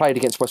went and they played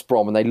against West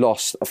Brom and they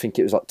lost. I think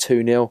it was like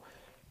 2-0.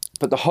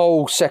 But the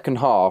whole second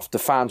half, the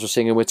fans were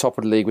singing, "We're top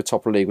of the league, we're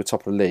top of the league, we're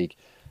top of the league."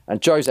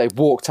 And Jose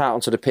walked out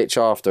onto the pitch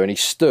after and he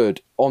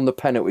stood on the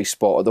penalty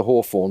spot at the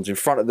Hawthorns in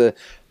front of the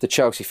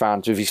Chelsea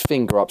fans with his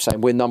finger up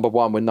saying, "We're number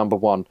one, we're number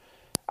one."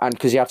 And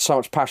because he had so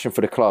much passion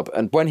for the club.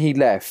 And when he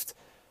left,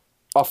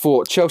 I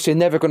thought Chelsea are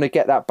never going to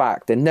get that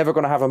back. They're never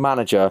going to have a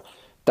manager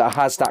that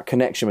has that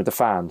connection with the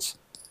fans.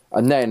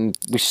 And then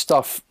we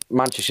stuff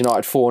Manchester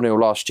United 4-0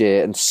 last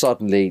year and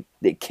suddenly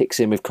it kicks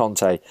in with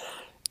Conte.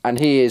 And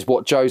he is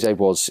what Jose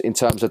was in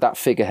terms of that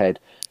figurehead.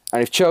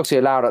 And if Chelsea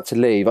allow that to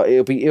leave,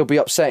 it'll be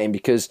upsetting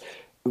because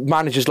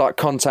managers like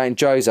Conte and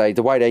Jose,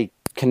 the way they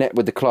connect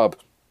with the club,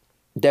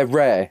 they're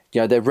rare.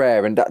 They're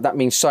rare, and that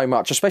means so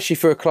much, especially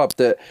for a club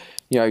that,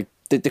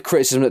 the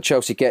criticism that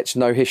Chelsea gets,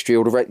 no history,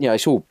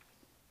 it's all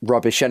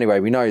rubbish anyway.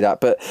 We know that,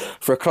 but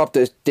for a club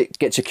that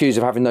gets accused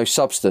of having no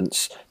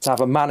substance, to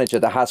have a manager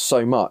that has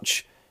so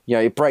much,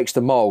 it breaks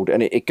the mould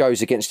and it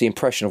goes against the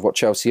impression of what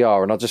Chelsea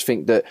are. And I just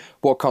think that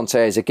what Conte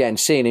is, again,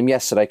 seeing him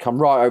yesterday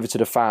come right over to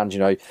the fans,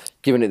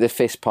 giving it the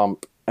fist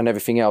pump and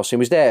everything else. He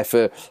was there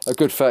for a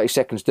good 30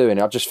 seconds doing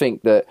it. I just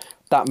think that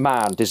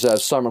man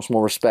deserves so much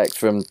more respect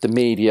from the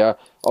media.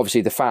 Obviously,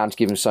 the fans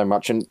give him so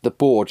much, and the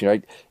board.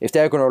 If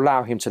they're going to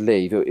allow him to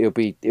leave, it'll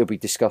be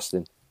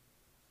disgusting.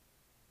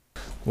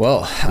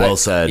 Well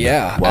said.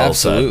 Yeah, well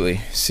absolutely.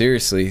 Said.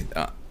 Seriously.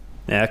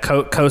 Yeah,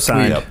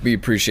 co-signed. We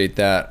appreciate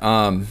that.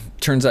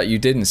 Turns out you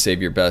didn't save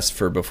your best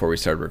for before we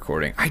started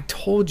recording. I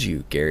told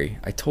you, Gary.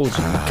 I told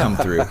you you'd come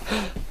through.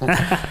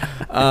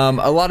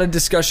 A lot of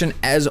discussion,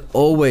 as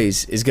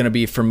always, is going to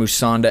be for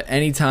Musonda.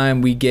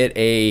 Anytime we get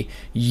a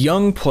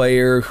young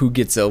player who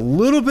gets a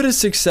little bit of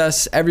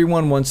success,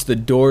 everyone wants the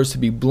doors to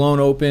be blown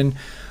open.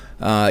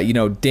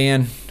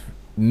 Dan,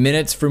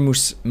 minutes for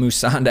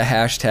Musonda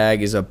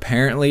hashtag is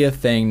apparently a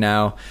thing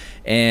now.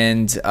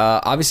 And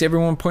obviously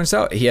everyone points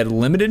out he had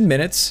limited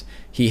minutes.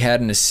 He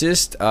had an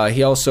assist.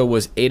 He also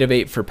was 8 of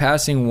 8 for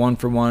passing, 1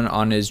 for 1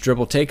 on his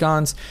dribble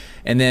take-ons.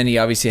 And then he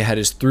obviously had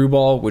his through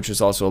ball, which was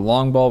also a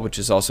long ball, which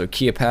is also a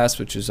Kia pass,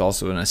 which is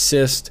also an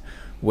assist.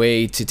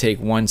 Way to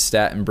take one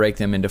stat and break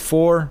them into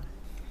 4.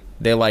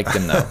 They liked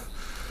him though.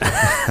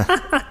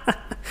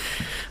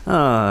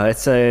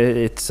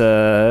 It's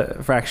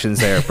fractions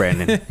there,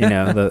 Brandon.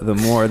 The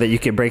more that you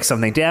can break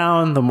something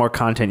down, the more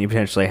content you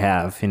potentially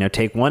have.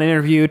 Take one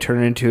interview,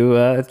 turn it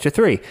into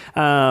 3.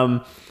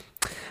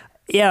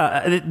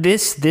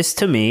 This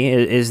to me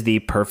is the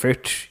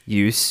perfect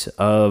use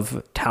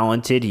of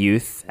talented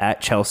youth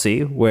at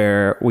Chelsea,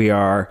 where we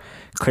are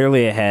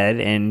clearly ahead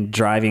and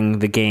driving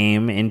the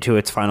game into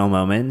its final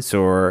moments,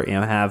 or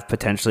have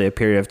potentially a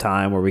period of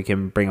time where we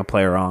can bring a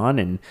player on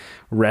and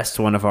rest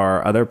one of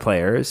our other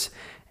players.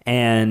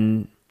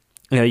 And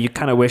you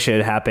kind of wish it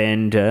had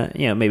happened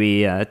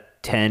maybe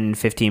 10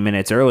 15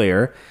 minutes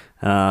earlier.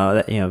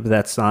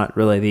 That's not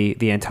really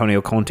the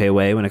Antonio Conte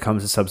way when it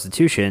comes to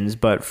substitutions,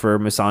 but for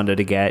Musonda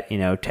to get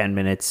 10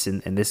 minutes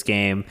in this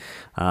game,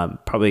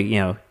 probably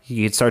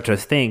you could start to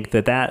think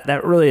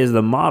that really is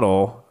the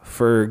model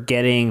for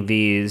getting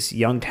these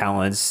young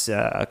talents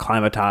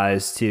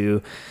acclimatized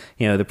to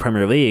the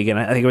Premier League. And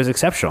I think it was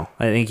exceptional.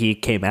 I think he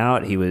came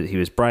out, he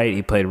was bright,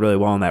 he played really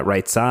well on that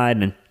right side,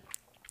 and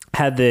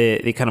had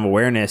the kind of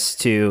awareness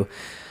to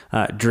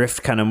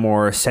drift kind of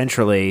more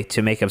centrally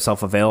to make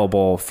himself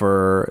available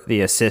for the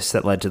assist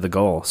that led to the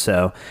goal.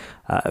 So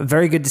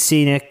very good to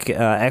see, Nick.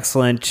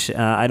 Excellent.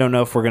 I don't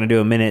know if we're going to do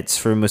a minutes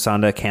for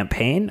Musonda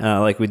campaign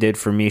like we did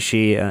for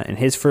Mishi in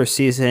his first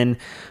season,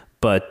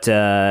 but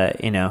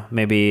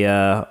maybe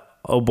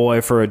oh boy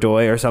for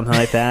Odoi or something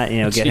like that.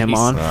 Get him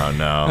on. Oh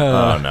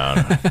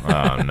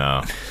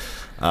no.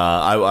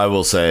 I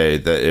will say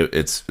that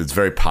it's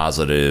very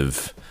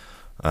positive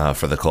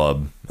for the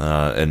club,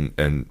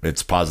 and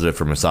it's positive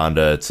for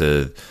Musonda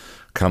to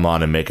come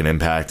on and make an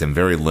impact in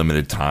very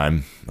limited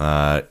time.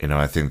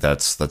 I think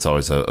that's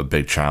always a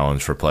big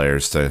challenge for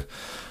players to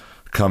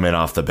come in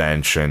off the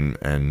bench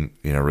and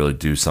really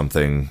do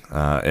something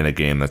in a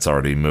game that's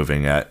already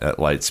moving at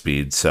light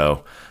speed.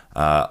 So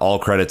all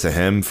credit to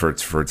him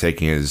for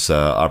taking his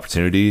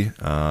opportunity,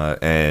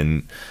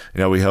 and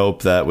we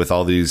hope that with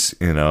all these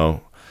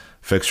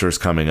fixtures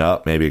coming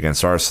up, maybe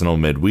against Arsenal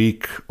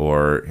midweek,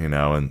 or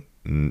in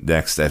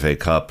next FA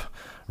Cup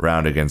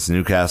round against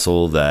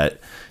Newcastle, that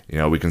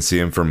we can see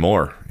him for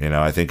more.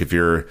 I think if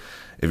you're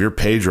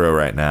Pedro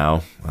right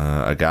now,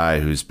 a guy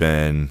who's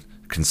been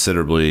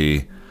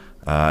considerably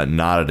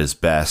not at his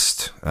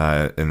best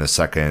in the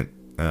second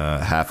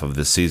half of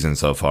the season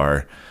so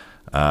far,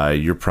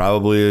 you're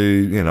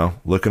probably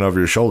looking over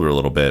your shoulder a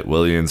little bit.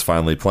 Willian's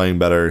finally playing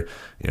better.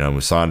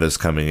 Musanda's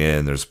coming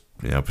in. There's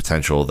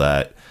potential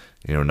that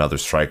another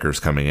striker's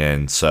coming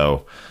in.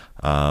 So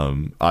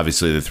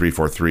obviously the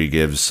 3-4-3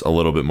 gives a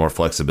little bit more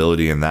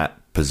flexibility in that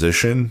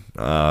position,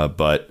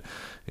 but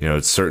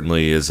it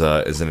certainly is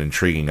an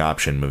intriguing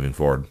option moving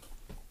forward.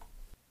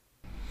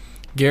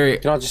 Gary,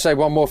 can I just say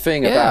one more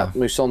thing about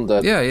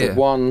Musonda? Yeah. The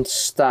one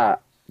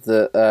stat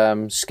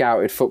that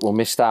Scouted Football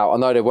missed out. I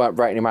know they weren't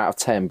rating him out of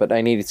 10, but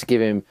they needed to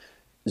give him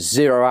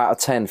 0 out of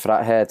 10 for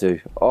that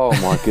hairdo. Oh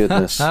my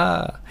goodness.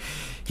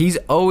 He's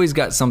always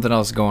got something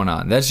else going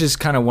on. That's just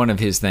kind of one of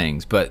his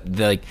things. But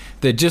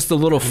just the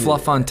little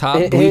fluff on top,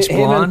 bleach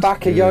blonde. Him and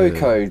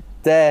Bakayoko,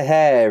 their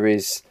hair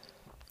is.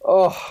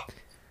 Oh,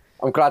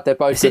 I'm glad they're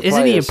both.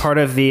 Isn't he a part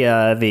of the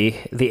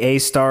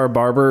A-Star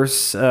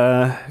Barbers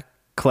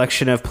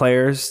collection of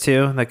players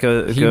too that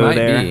go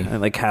there?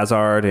 Like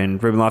Hazard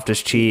and Ruben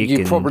Loftus-Cheek.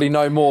 You probably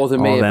know more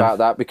than me about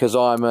that, because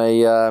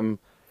I'm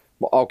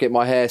I'll get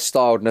my hair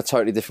styled in a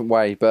totally different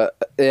way.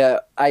 But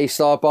yeah,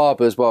 A-Star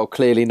Barbers, well,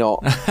 clearly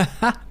not.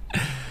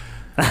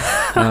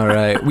 All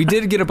right. We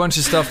did get a bunch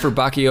of stuff for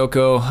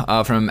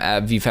Bakayoko from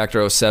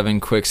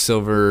VFactor07,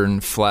 Quicksilver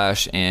and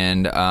Flash,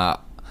 and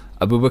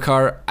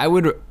Abubakar. I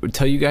would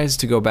tell you guys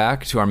to go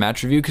back to our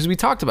match review, because we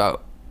talked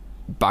about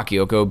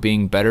Bakayoko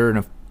being better in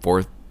a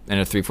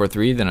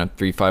 3-4-3 than a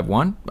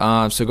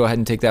 3-5-1. So go ahead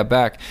and take that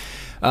back.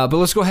 But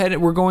let's go ahead.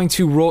 We're going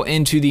to roll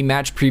into the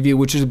match preview,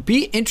 which is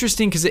be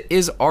interesting because it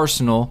is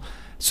Arsenal.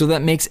 So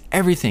that makes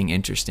everything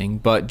interesting.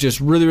 But just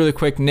really, really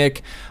quick,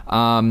 Nick,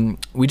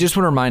 we just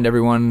want to remind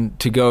everyone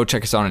to go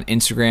check us out on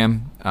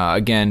Instagram.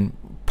 Again,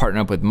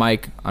 partner up with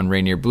Mike on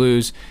Rainier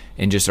Blues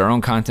and just our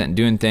own content and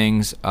doing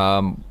things.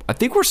 I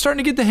think we're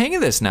starting to get the hang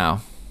of this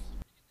now.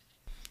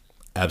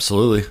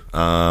 Absolutely.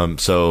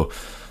 So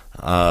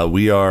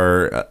we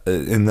are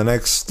in the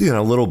next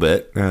little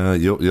bit.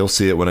 You'll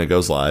see it when it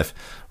goes live.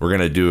 We're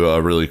going to do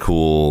a really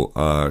cool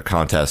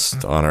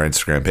contest on our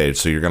Instagram page.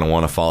 So you're going to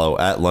want to follow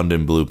at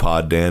London Blue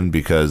Pod, Dan,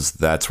 because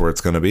that's where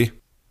it's going to be.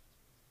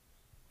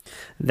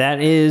 That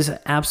is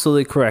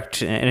absolutely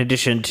correct. In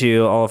addition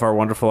to all of our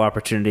wonderful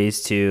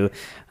opportunities to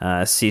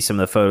see some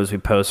of the photos we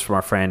post from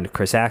our friend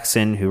Chris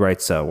Axon, who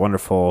writes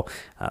wonderful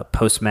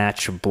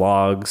post-match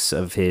blogs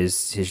of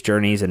his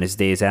journeys and his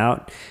days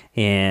out,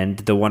 and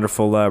the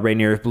wonderful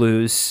Rainier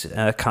Blues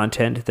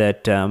content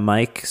that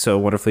Mike so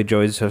wonderfully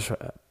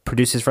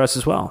produces for us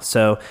as well.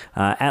 So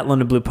at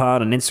London Blue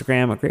Pod on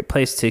Instagram, a great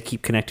place to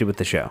keep connected with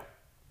the show.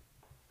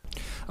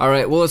 All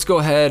right, well, let's go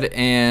ahead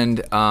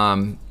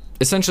and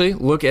essentially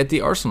look at the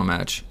Arsenal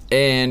match.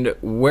 And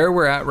where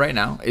we're at right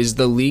now is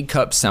the League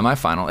Cup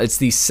semifinal. It's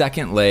the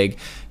second leg,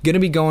 going to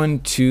be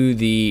going to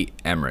the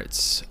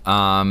Emirates.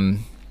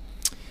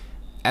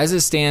 As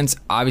it stands,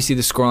 obviously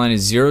the scoreline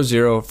is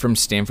 0-0 from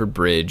Stamford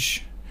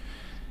Bridge.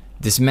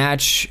 This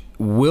match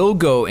will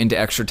go into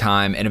extra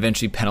time and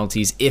eventually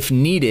penalties if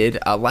needed.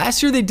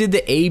 Last year they did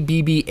the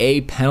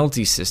ABBA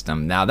penalty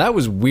system. Now that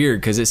was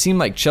weird because it seemed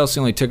like Chelsea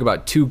only took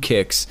about 2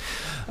 kicks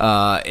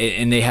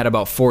and they had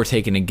about 4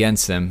 taken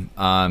against them.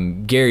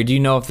 Gary, do you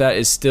know if that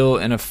is still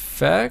in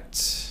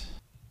effect?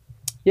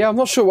 Yeah, I'm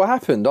not sure what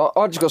happened.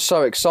 I just got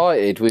so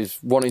excited with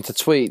wanting to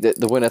tweet that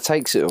the winner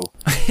takes it all.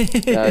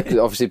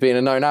 Obviously being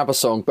a known ABBA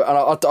song, but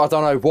I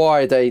don't know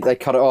why they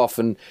cut it off.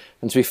 And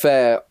to be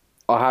fair,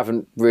 I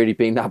haven't really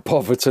been that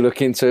bothered to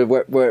look into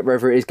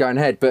wherever it is going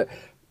ahead. But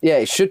yeah,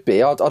 it should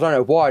be. I don't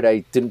know why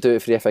they didn't do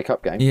it for the FA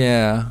Cup game.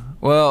 Yeah,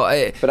 well,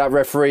 but that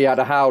referee had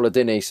a howler,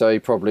 didn't he? So he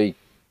probably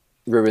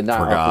ruined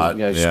that up,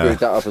 screwed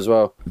that up as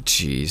well.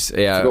 Jeez,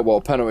 yeah. Forgot what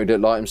a penalty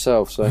looked like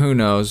himself. So who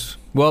knows?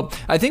 Well,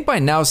 I think by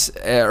now,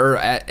 or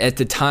at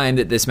the time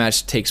that this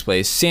match takes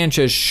place,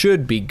 Sanchez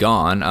should be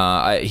gone.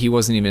 He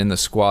wasn't even in the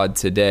squad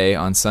today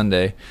on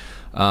Sunday.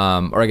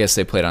 Or I guess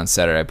they played on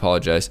Saturday. I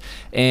apologize.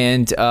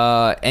 And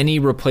any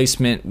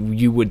replacement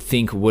you would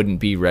think wouldn't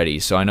be ready.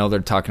 So I know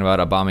they're talking about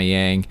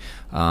Aubameyang.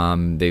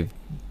 They've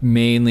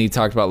mainly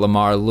talked about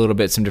Lamar a little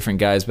bit, some different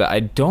guys, but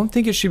I don't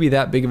think it should be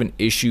that big of an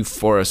issue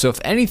for us. So if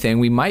anything,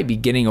 we might be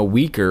getting a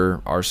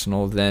weaker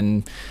Arsenal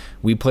than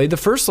we played the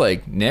first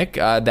leg, Nick.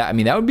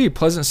 That would be a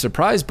pleasant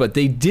surprise, but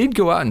they did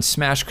go out and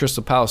smash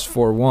Crystal Palace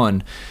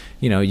 4-1.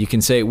 You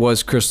can say it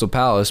was Crystal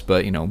Palace,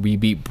 but we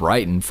beat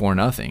Brighton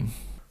 4-0.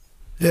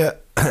 Yeah,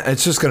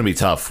 it's just going to be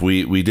tough.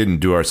 We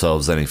didn't do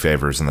ourselves any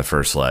favors in the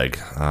first leg.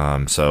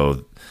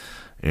 So,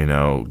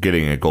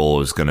 getting a goal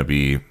is going to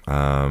be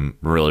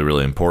really,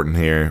 really important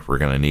here. We're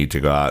going to need to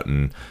go out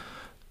and,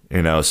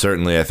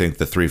 certainly I think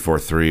the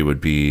 3-4-3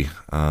 would be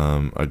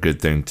a good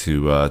thing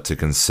to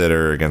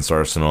consider against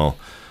Arsenal.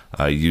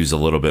 Use a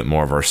little bit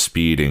more of our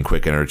speed and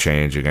quick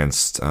interchange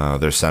against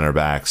their center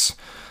backs.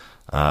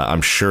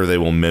 I'm sure they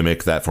will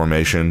mimic that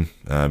formation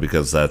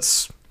because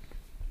that's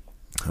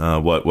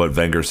what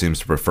Wenger seems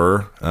to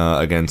prefer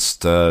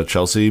against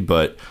Chelsea.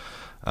 But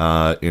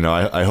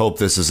I hope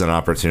this is an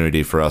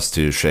opportunity for us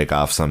to shake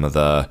off some of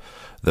the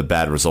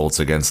bad results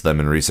against them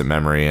in recent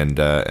memory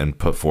and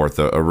put forth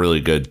a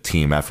really good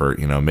team effort.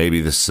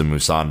 Maybe this is a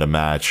Musonda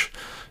match.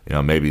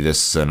 Maybe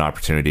this is an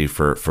opportunity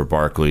for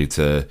Barkley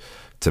to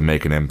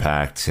make an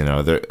impact.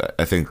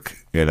 I think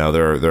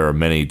there are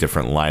many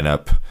different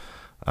lineup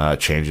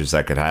changes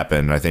that could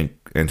happen. I think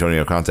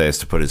Antonio Conte has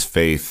to put his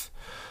faith,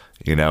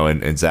 in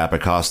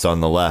Zappacosta on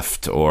the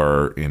left,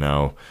 or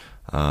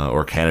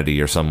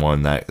Kennedy, or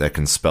someone that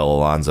can spell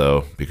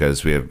Alonso,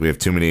 because we have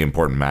too many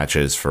important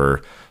matches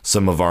for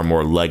some of our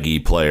more leggy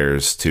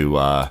players to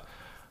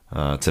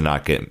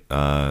not get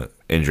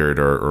injured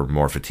or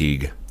more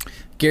fatigue.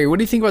 Gary, what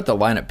do you think about the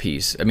lineup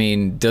piece? I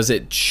mean, does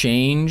it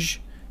change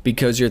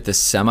because you're at the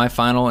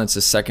semifinal and it's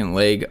the second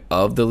leg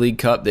of the League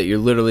Cup, that you're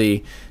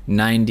literally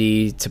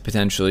 90 to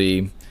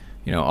potentially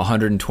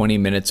 120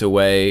 minutes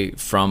away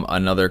from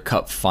another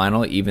cup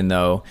final, even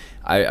though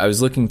I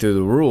was looking through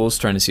the rules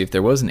trying to see if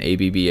there was an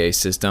ABBA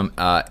system,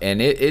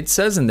 and it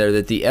says in there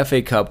that the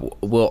FA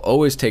Cup will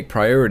always take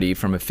priority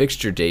from a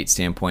fixture date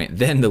standpoint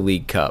than the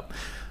League Cup.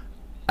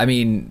 I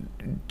mean,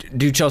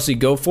 do Chelsea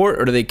go for it,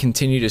 or do they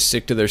continue to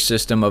stick to their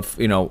system of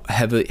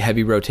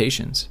heavy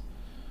rotations?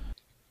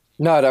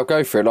 No, they'll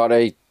go for it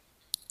like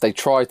they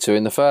tried to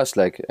in the first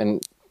leg,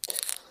 and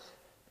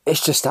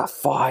it's just that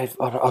five.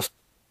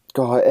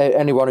 God,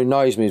 anyone who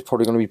knows me is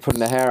probably going to be putting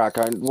their hair out,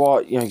 going,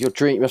 "What? You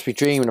must be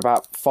dreaming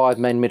about 5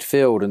 men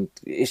midfield," and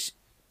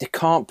they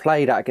can't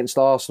play that against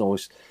Arsenal.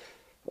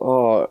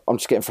 I'm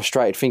just getting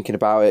frustrated thinking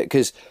about it,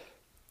 because,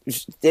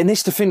 and this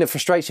is the thing that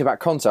frustrates me about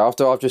Conte.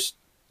 After I've just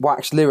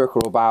waxed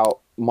lyrical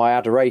about my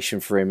adoration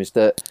for him, is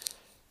that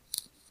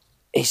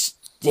it's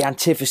the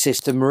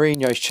antithesis to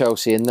Mourinho's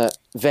Chelsea, and that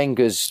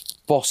Wenger's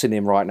bossing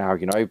him right now.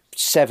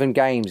 7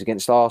 games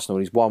against Arsenal,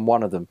 he's won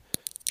 1 of them,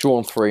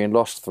 drawn 3 and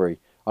lost 3.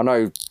 I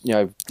know,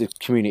 the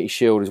Community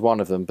Shield is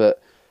one of them,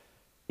 but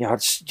I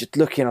just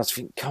looking, I was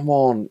thinking, come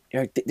on,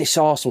 this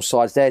Arsenal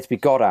side's there to be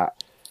got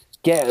at.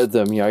 Get at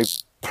them,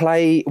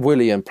 play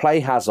Willian, play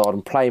Hazard,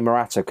 and play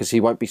Morata, because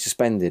he won't be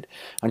suspended,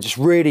 and just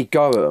really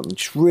go at them,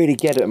 just really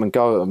get at them and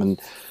go at them,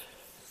 and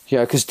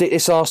because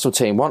this Arsenal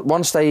team,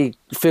 once they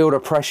feel the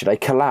pressure, they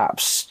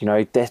collapse.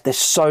 They're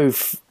so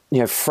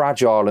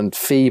fragile and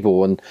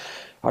feeble, and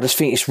I just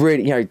think it's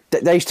really,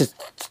 they used to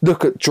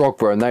look at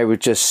Drogba and they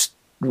would just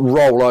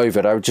roll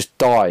over, they would just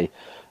die.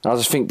 And I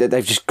just think that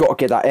they've just got to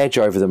get that edge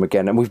over them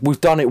again. And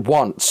we've done it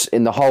once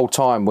in the whole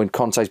time when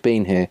Conte's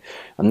been here,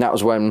 and that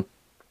was when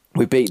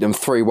we beat them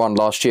 3-1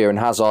 last year, and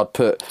Hazard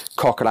put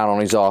Coquelin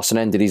on his arse and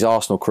ended his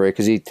Arsenal career,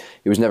 because he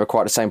was never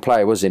quite the same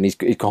player, was he? And he's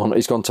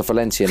gone to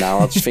Valencia now.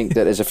 I just think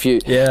that there's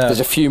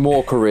a few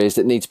more careers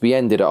that need to be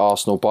ended at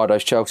Arsenal by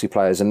those Chelsea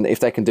players, and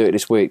if they can do it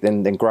this week,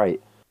 then great.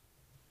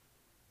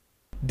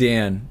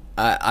 Dan,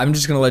 I'm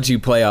just going to let you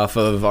play off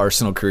of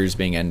Arsenal careers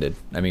being ended.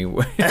 I mean,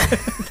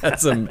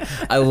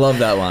 I love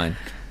that line.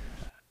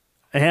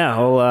 Yeah,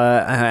 well,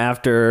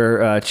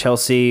 after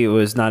Chelsea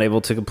was not able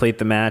to complete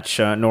the match,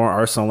 nor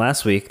Arsenal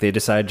last week, they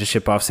decided to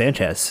ship off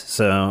Sanchez.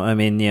 So, I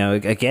mean,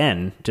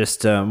 again,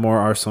 just more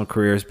Arsenal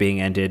careers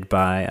being ended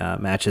by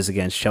matches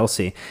against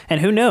Chelsea.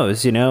 And who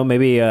knows,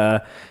 maybe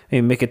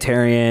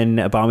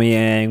Mkhitaryan,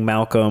 Aubameyang,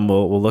 Malcolm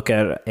will look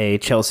at a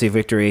Chelsea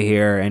victory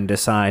here and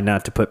decide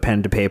not to put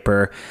pen to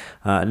paper,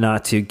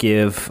 not to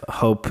give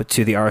hope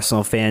to the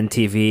Arsenal fan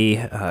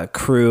TV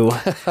crew,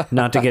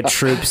 not to get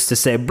troops to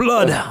say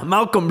blood,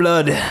 Malcolm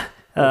blood,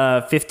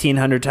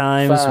 1,500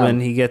 times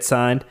when he gets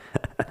signed.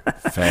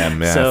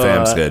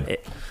 Fam's good.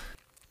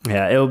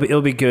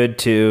 It'll be good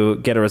to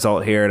get a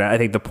result here, and I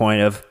think the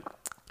point of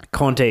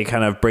Conte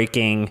kind of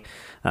breaking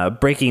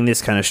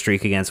this kind of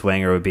streak against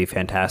Wenger would be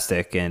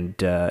fantastic, and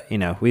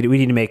we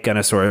need to make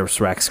Gunnosaurus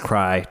Rex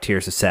cry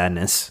tears of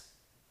sadness.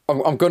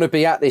 I'm going to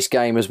be at this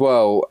game as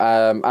well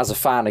as a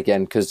fan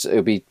again, because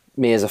it'll be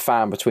me as a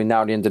fan between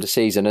now and the end of the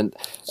season. And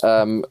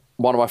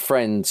one of my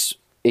friends,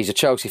 he's a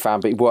Chelsea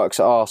fan, but he works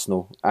at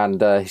Arsenal, and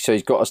so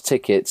he's got us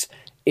tickets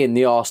in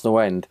the Arsenal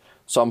end.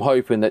 So I'm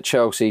hoping that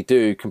Chelsea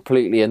do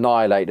completely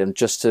annihilate them,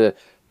 just to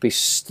be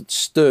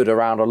stood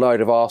around a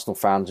load of Arsenal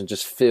fans and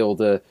just feel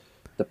the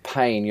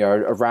pain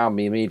around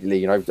me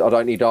immediately. I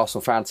don't need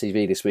Arsenal fan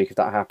TV this week if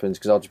that happens,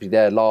 because I'll just be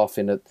there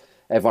laughing at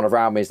everyone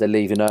around me as they're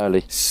leaving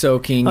early.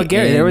 Soaking. Oh,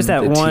 Gary, there was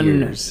that one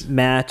tears.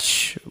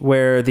 match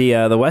where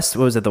the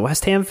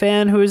West Ham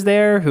fan who was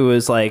there, who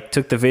was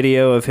took the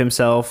video of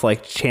himself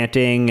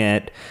chanting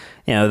at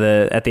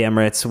the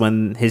Emirates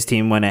when his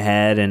team went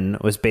ahead, and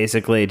was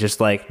basically just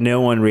no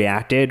one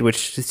reacted,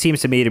 which seems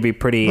to me to be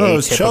pretty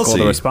atypical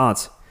the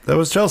response. That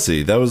was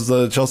Chelsea. That was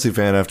the Chelsea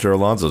fan after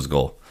Alonso's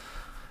goal.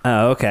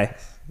 Oh, okay.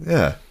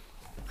 Yeah.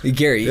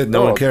 Gary,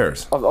 No one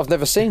cares. I've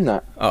never seen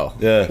that. Oh,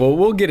 Yeah. Well,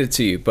 we'll get it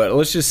to you, but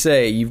let's just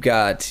say you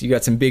got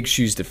some big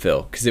shoes to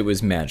fill because it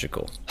was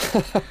magical.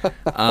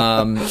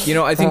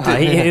 I think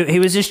that he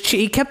was just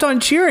he kept on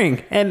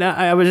cheering, and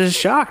I was just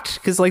shocked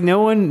because like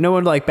no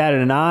one like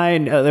batted an eye,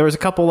 and there was a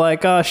couple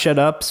like shut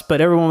ups,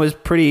 but everyone was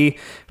pretty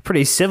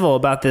civil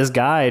about this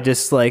guy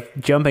just like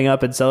jumping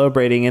up and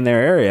celebrating in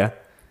their area.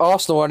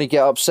 Arsenal only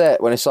get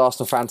upset when it's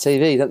Arsenal fan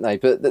TV, don't they?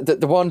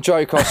 But the one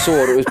joke I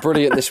saw that was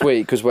brilliant this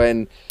week was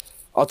when,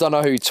 I don't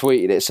know who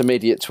tweeted it, some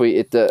idiot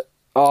tweeted that,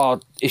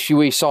 if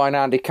we sign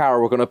Andy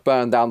Carroll, we're going to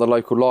burn down the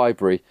local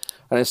library.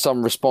 And then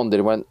someone responded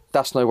and went,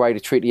 that's no way to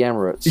treat the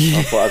Emirates.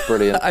 I thought that was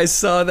brilliant. I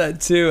saw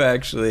that too,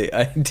 actually.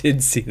 I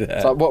did see that.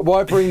 It's like,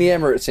 why bring the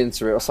Emirates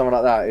into it or something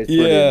like that? It's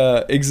brilliant.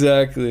 Yeah,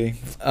 exactly.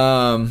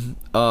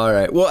 All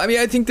right. Well, I mean,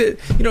 I think that,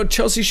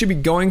 Chelsea should be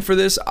going for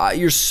this.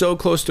 You're so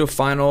close to a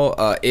final.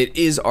 It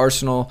is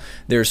Arsenal.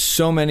 There's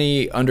so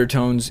many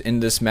undertones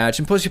in this match.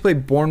 And plus, you play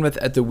Bournemouth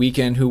at the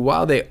weekend, who,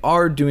 while they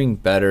are doing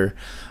better,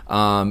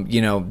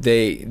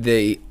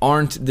 they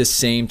aren't the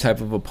same type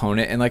of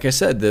opponent. And like I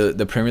said,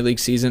 the Premier League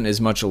season is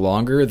much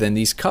longer than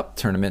these cup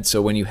tournaments.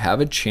 So when you have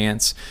a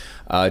chance,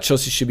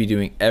 Chelsea should be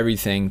doing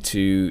everything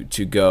to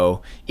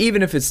go,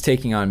 even if it's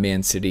taking on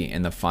Man City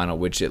in the final,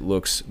 which it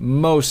looks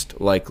most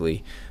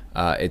likely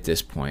at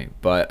this point.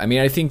 But I mean,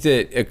 I think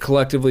that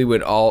collectively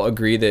would all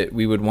agree that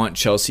we would want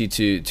Chelsea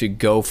to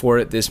go for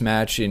it this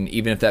match, and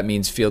even if that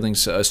means fielding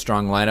a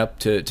strong lineup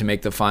to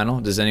make the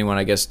final. Does anyone,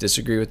 I guess,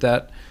 disagree with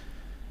that?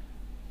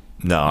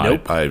 No,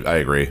 Nope. I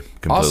agree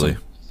completely.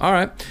 Awesome. All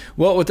right.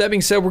 Well, with that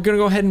being said, we're going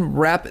to go ahead and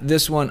wrap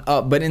this one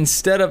up. But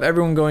instead of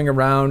everyone going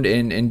around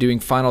and doing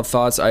final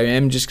thoughts, I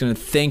am just going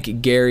to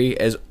thank Gary,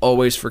 as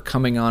always, for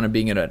coming on and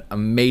being an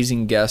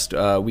amazing guest.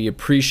 We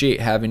appreciate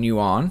having you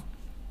on.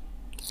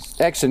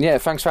 Excellent. Yeah,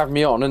 thanks for having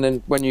me on. And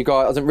then when you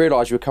guys, I didn't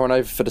realise you were coming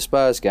over for the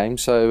Spurs game.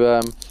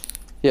 So,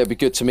 it'd be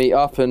good to meet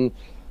up and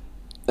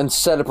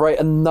celebrate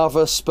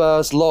another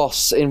Spurs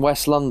loss in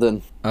West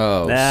London.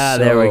 Oh,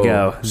 there we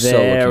go.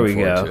 There we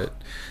go.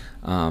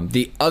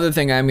 The other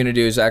thing I'm going to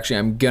do is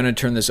I'm going to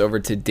turn this over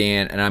to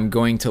Dan, and I'm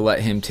going to let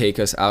him take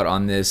us out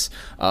on this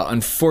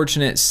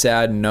unfortunate,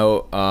 sad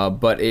note,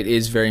 but it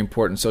is very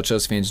important. So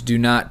Chelsea fans, do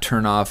not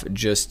turn off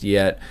just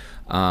yet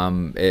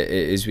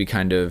as we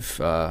kind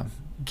of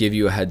give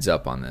you a heads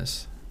up on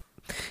this.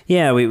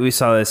 Yeah, we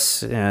saw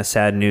this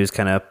sad news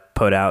kind of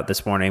put out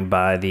this morning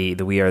by the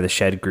We Are the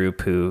Shed group,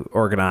 who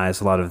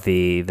organized a lot of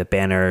the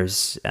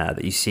banners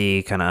that you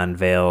see kind of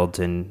unveiled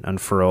and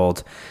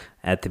unfurled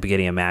at the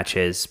beginning of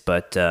matches.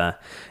 But a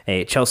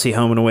Chelsea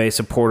home and away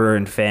supporter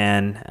and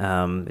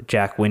fan,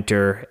 Jack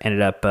Winter,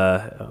 ended up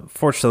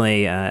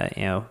fortunately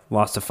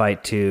lost a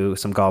fight to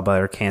some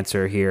gallbladder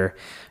cancer here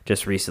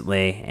just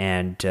recently,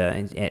 and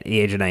at the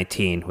age of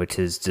 19, which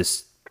is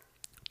just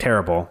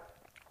terrible.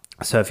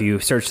 So if you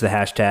search the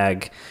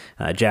hashtag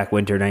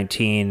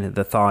JackWinter19,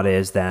 the thought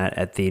is that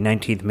at the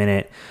 19th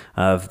minute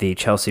of the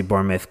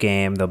Chelsea-Bournemouth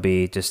game, there'll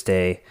be just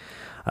a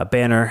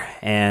banner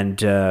and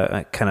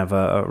kind of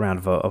a round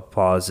of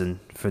applause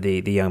for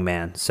the young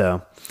man.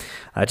 So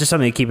just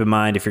something to keep in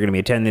mind if you're going to be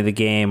attending the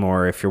game,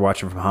 or if you're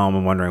watching from home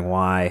and wondering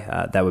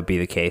why, that would be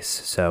the case.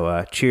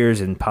 So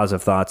cheers and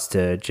positive thoughts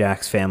to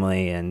Jack's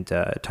family and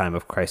time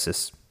of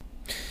crisis.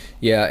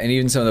 Yeah, and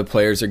even some of the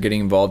players are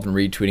getting involved in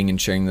retweeting and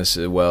sharing this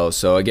as well.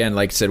 So again,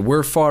 like I said,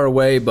 we're far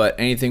away, but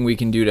anything we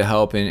can do to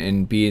help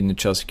and be in the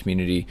Chelsea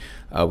community,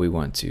 we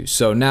want to.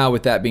 So now,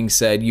 with that being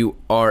said, you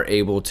are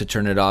able to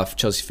turn it off,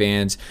 Chelsea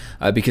fans,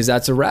 because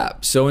that's a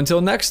wrap. So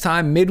until next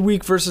time,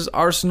 midweek versus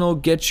Arsenal,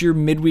 get your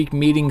midweek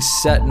meetings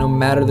set no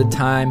matter the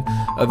time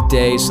of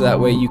day, so that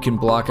way you can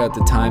block out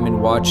the time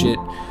and watch it.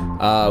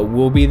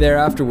 We'll be there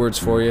afterwards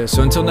for you.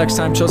 So until next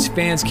time, Chelsea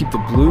fans, keep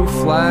the blue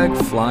flag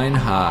flying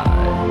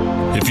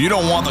high. If you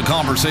don't want the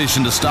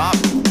conversation to stop,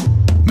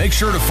 make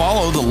sure to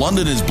follow the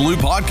London is Blue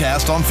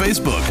podcast on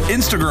Facebook,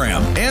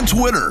 Instagram, and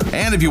Twitter.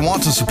 And if you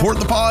want to support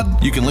the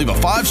pod, you can leave a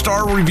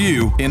 5-star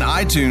review in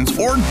iTunes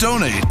or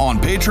donate on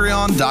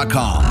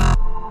patreon.com.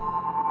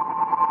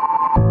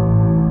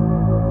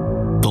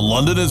 The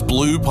London is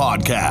Blue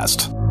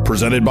podcast,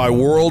 presented by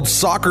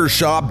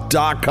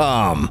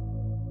WorldSoccerShop.com.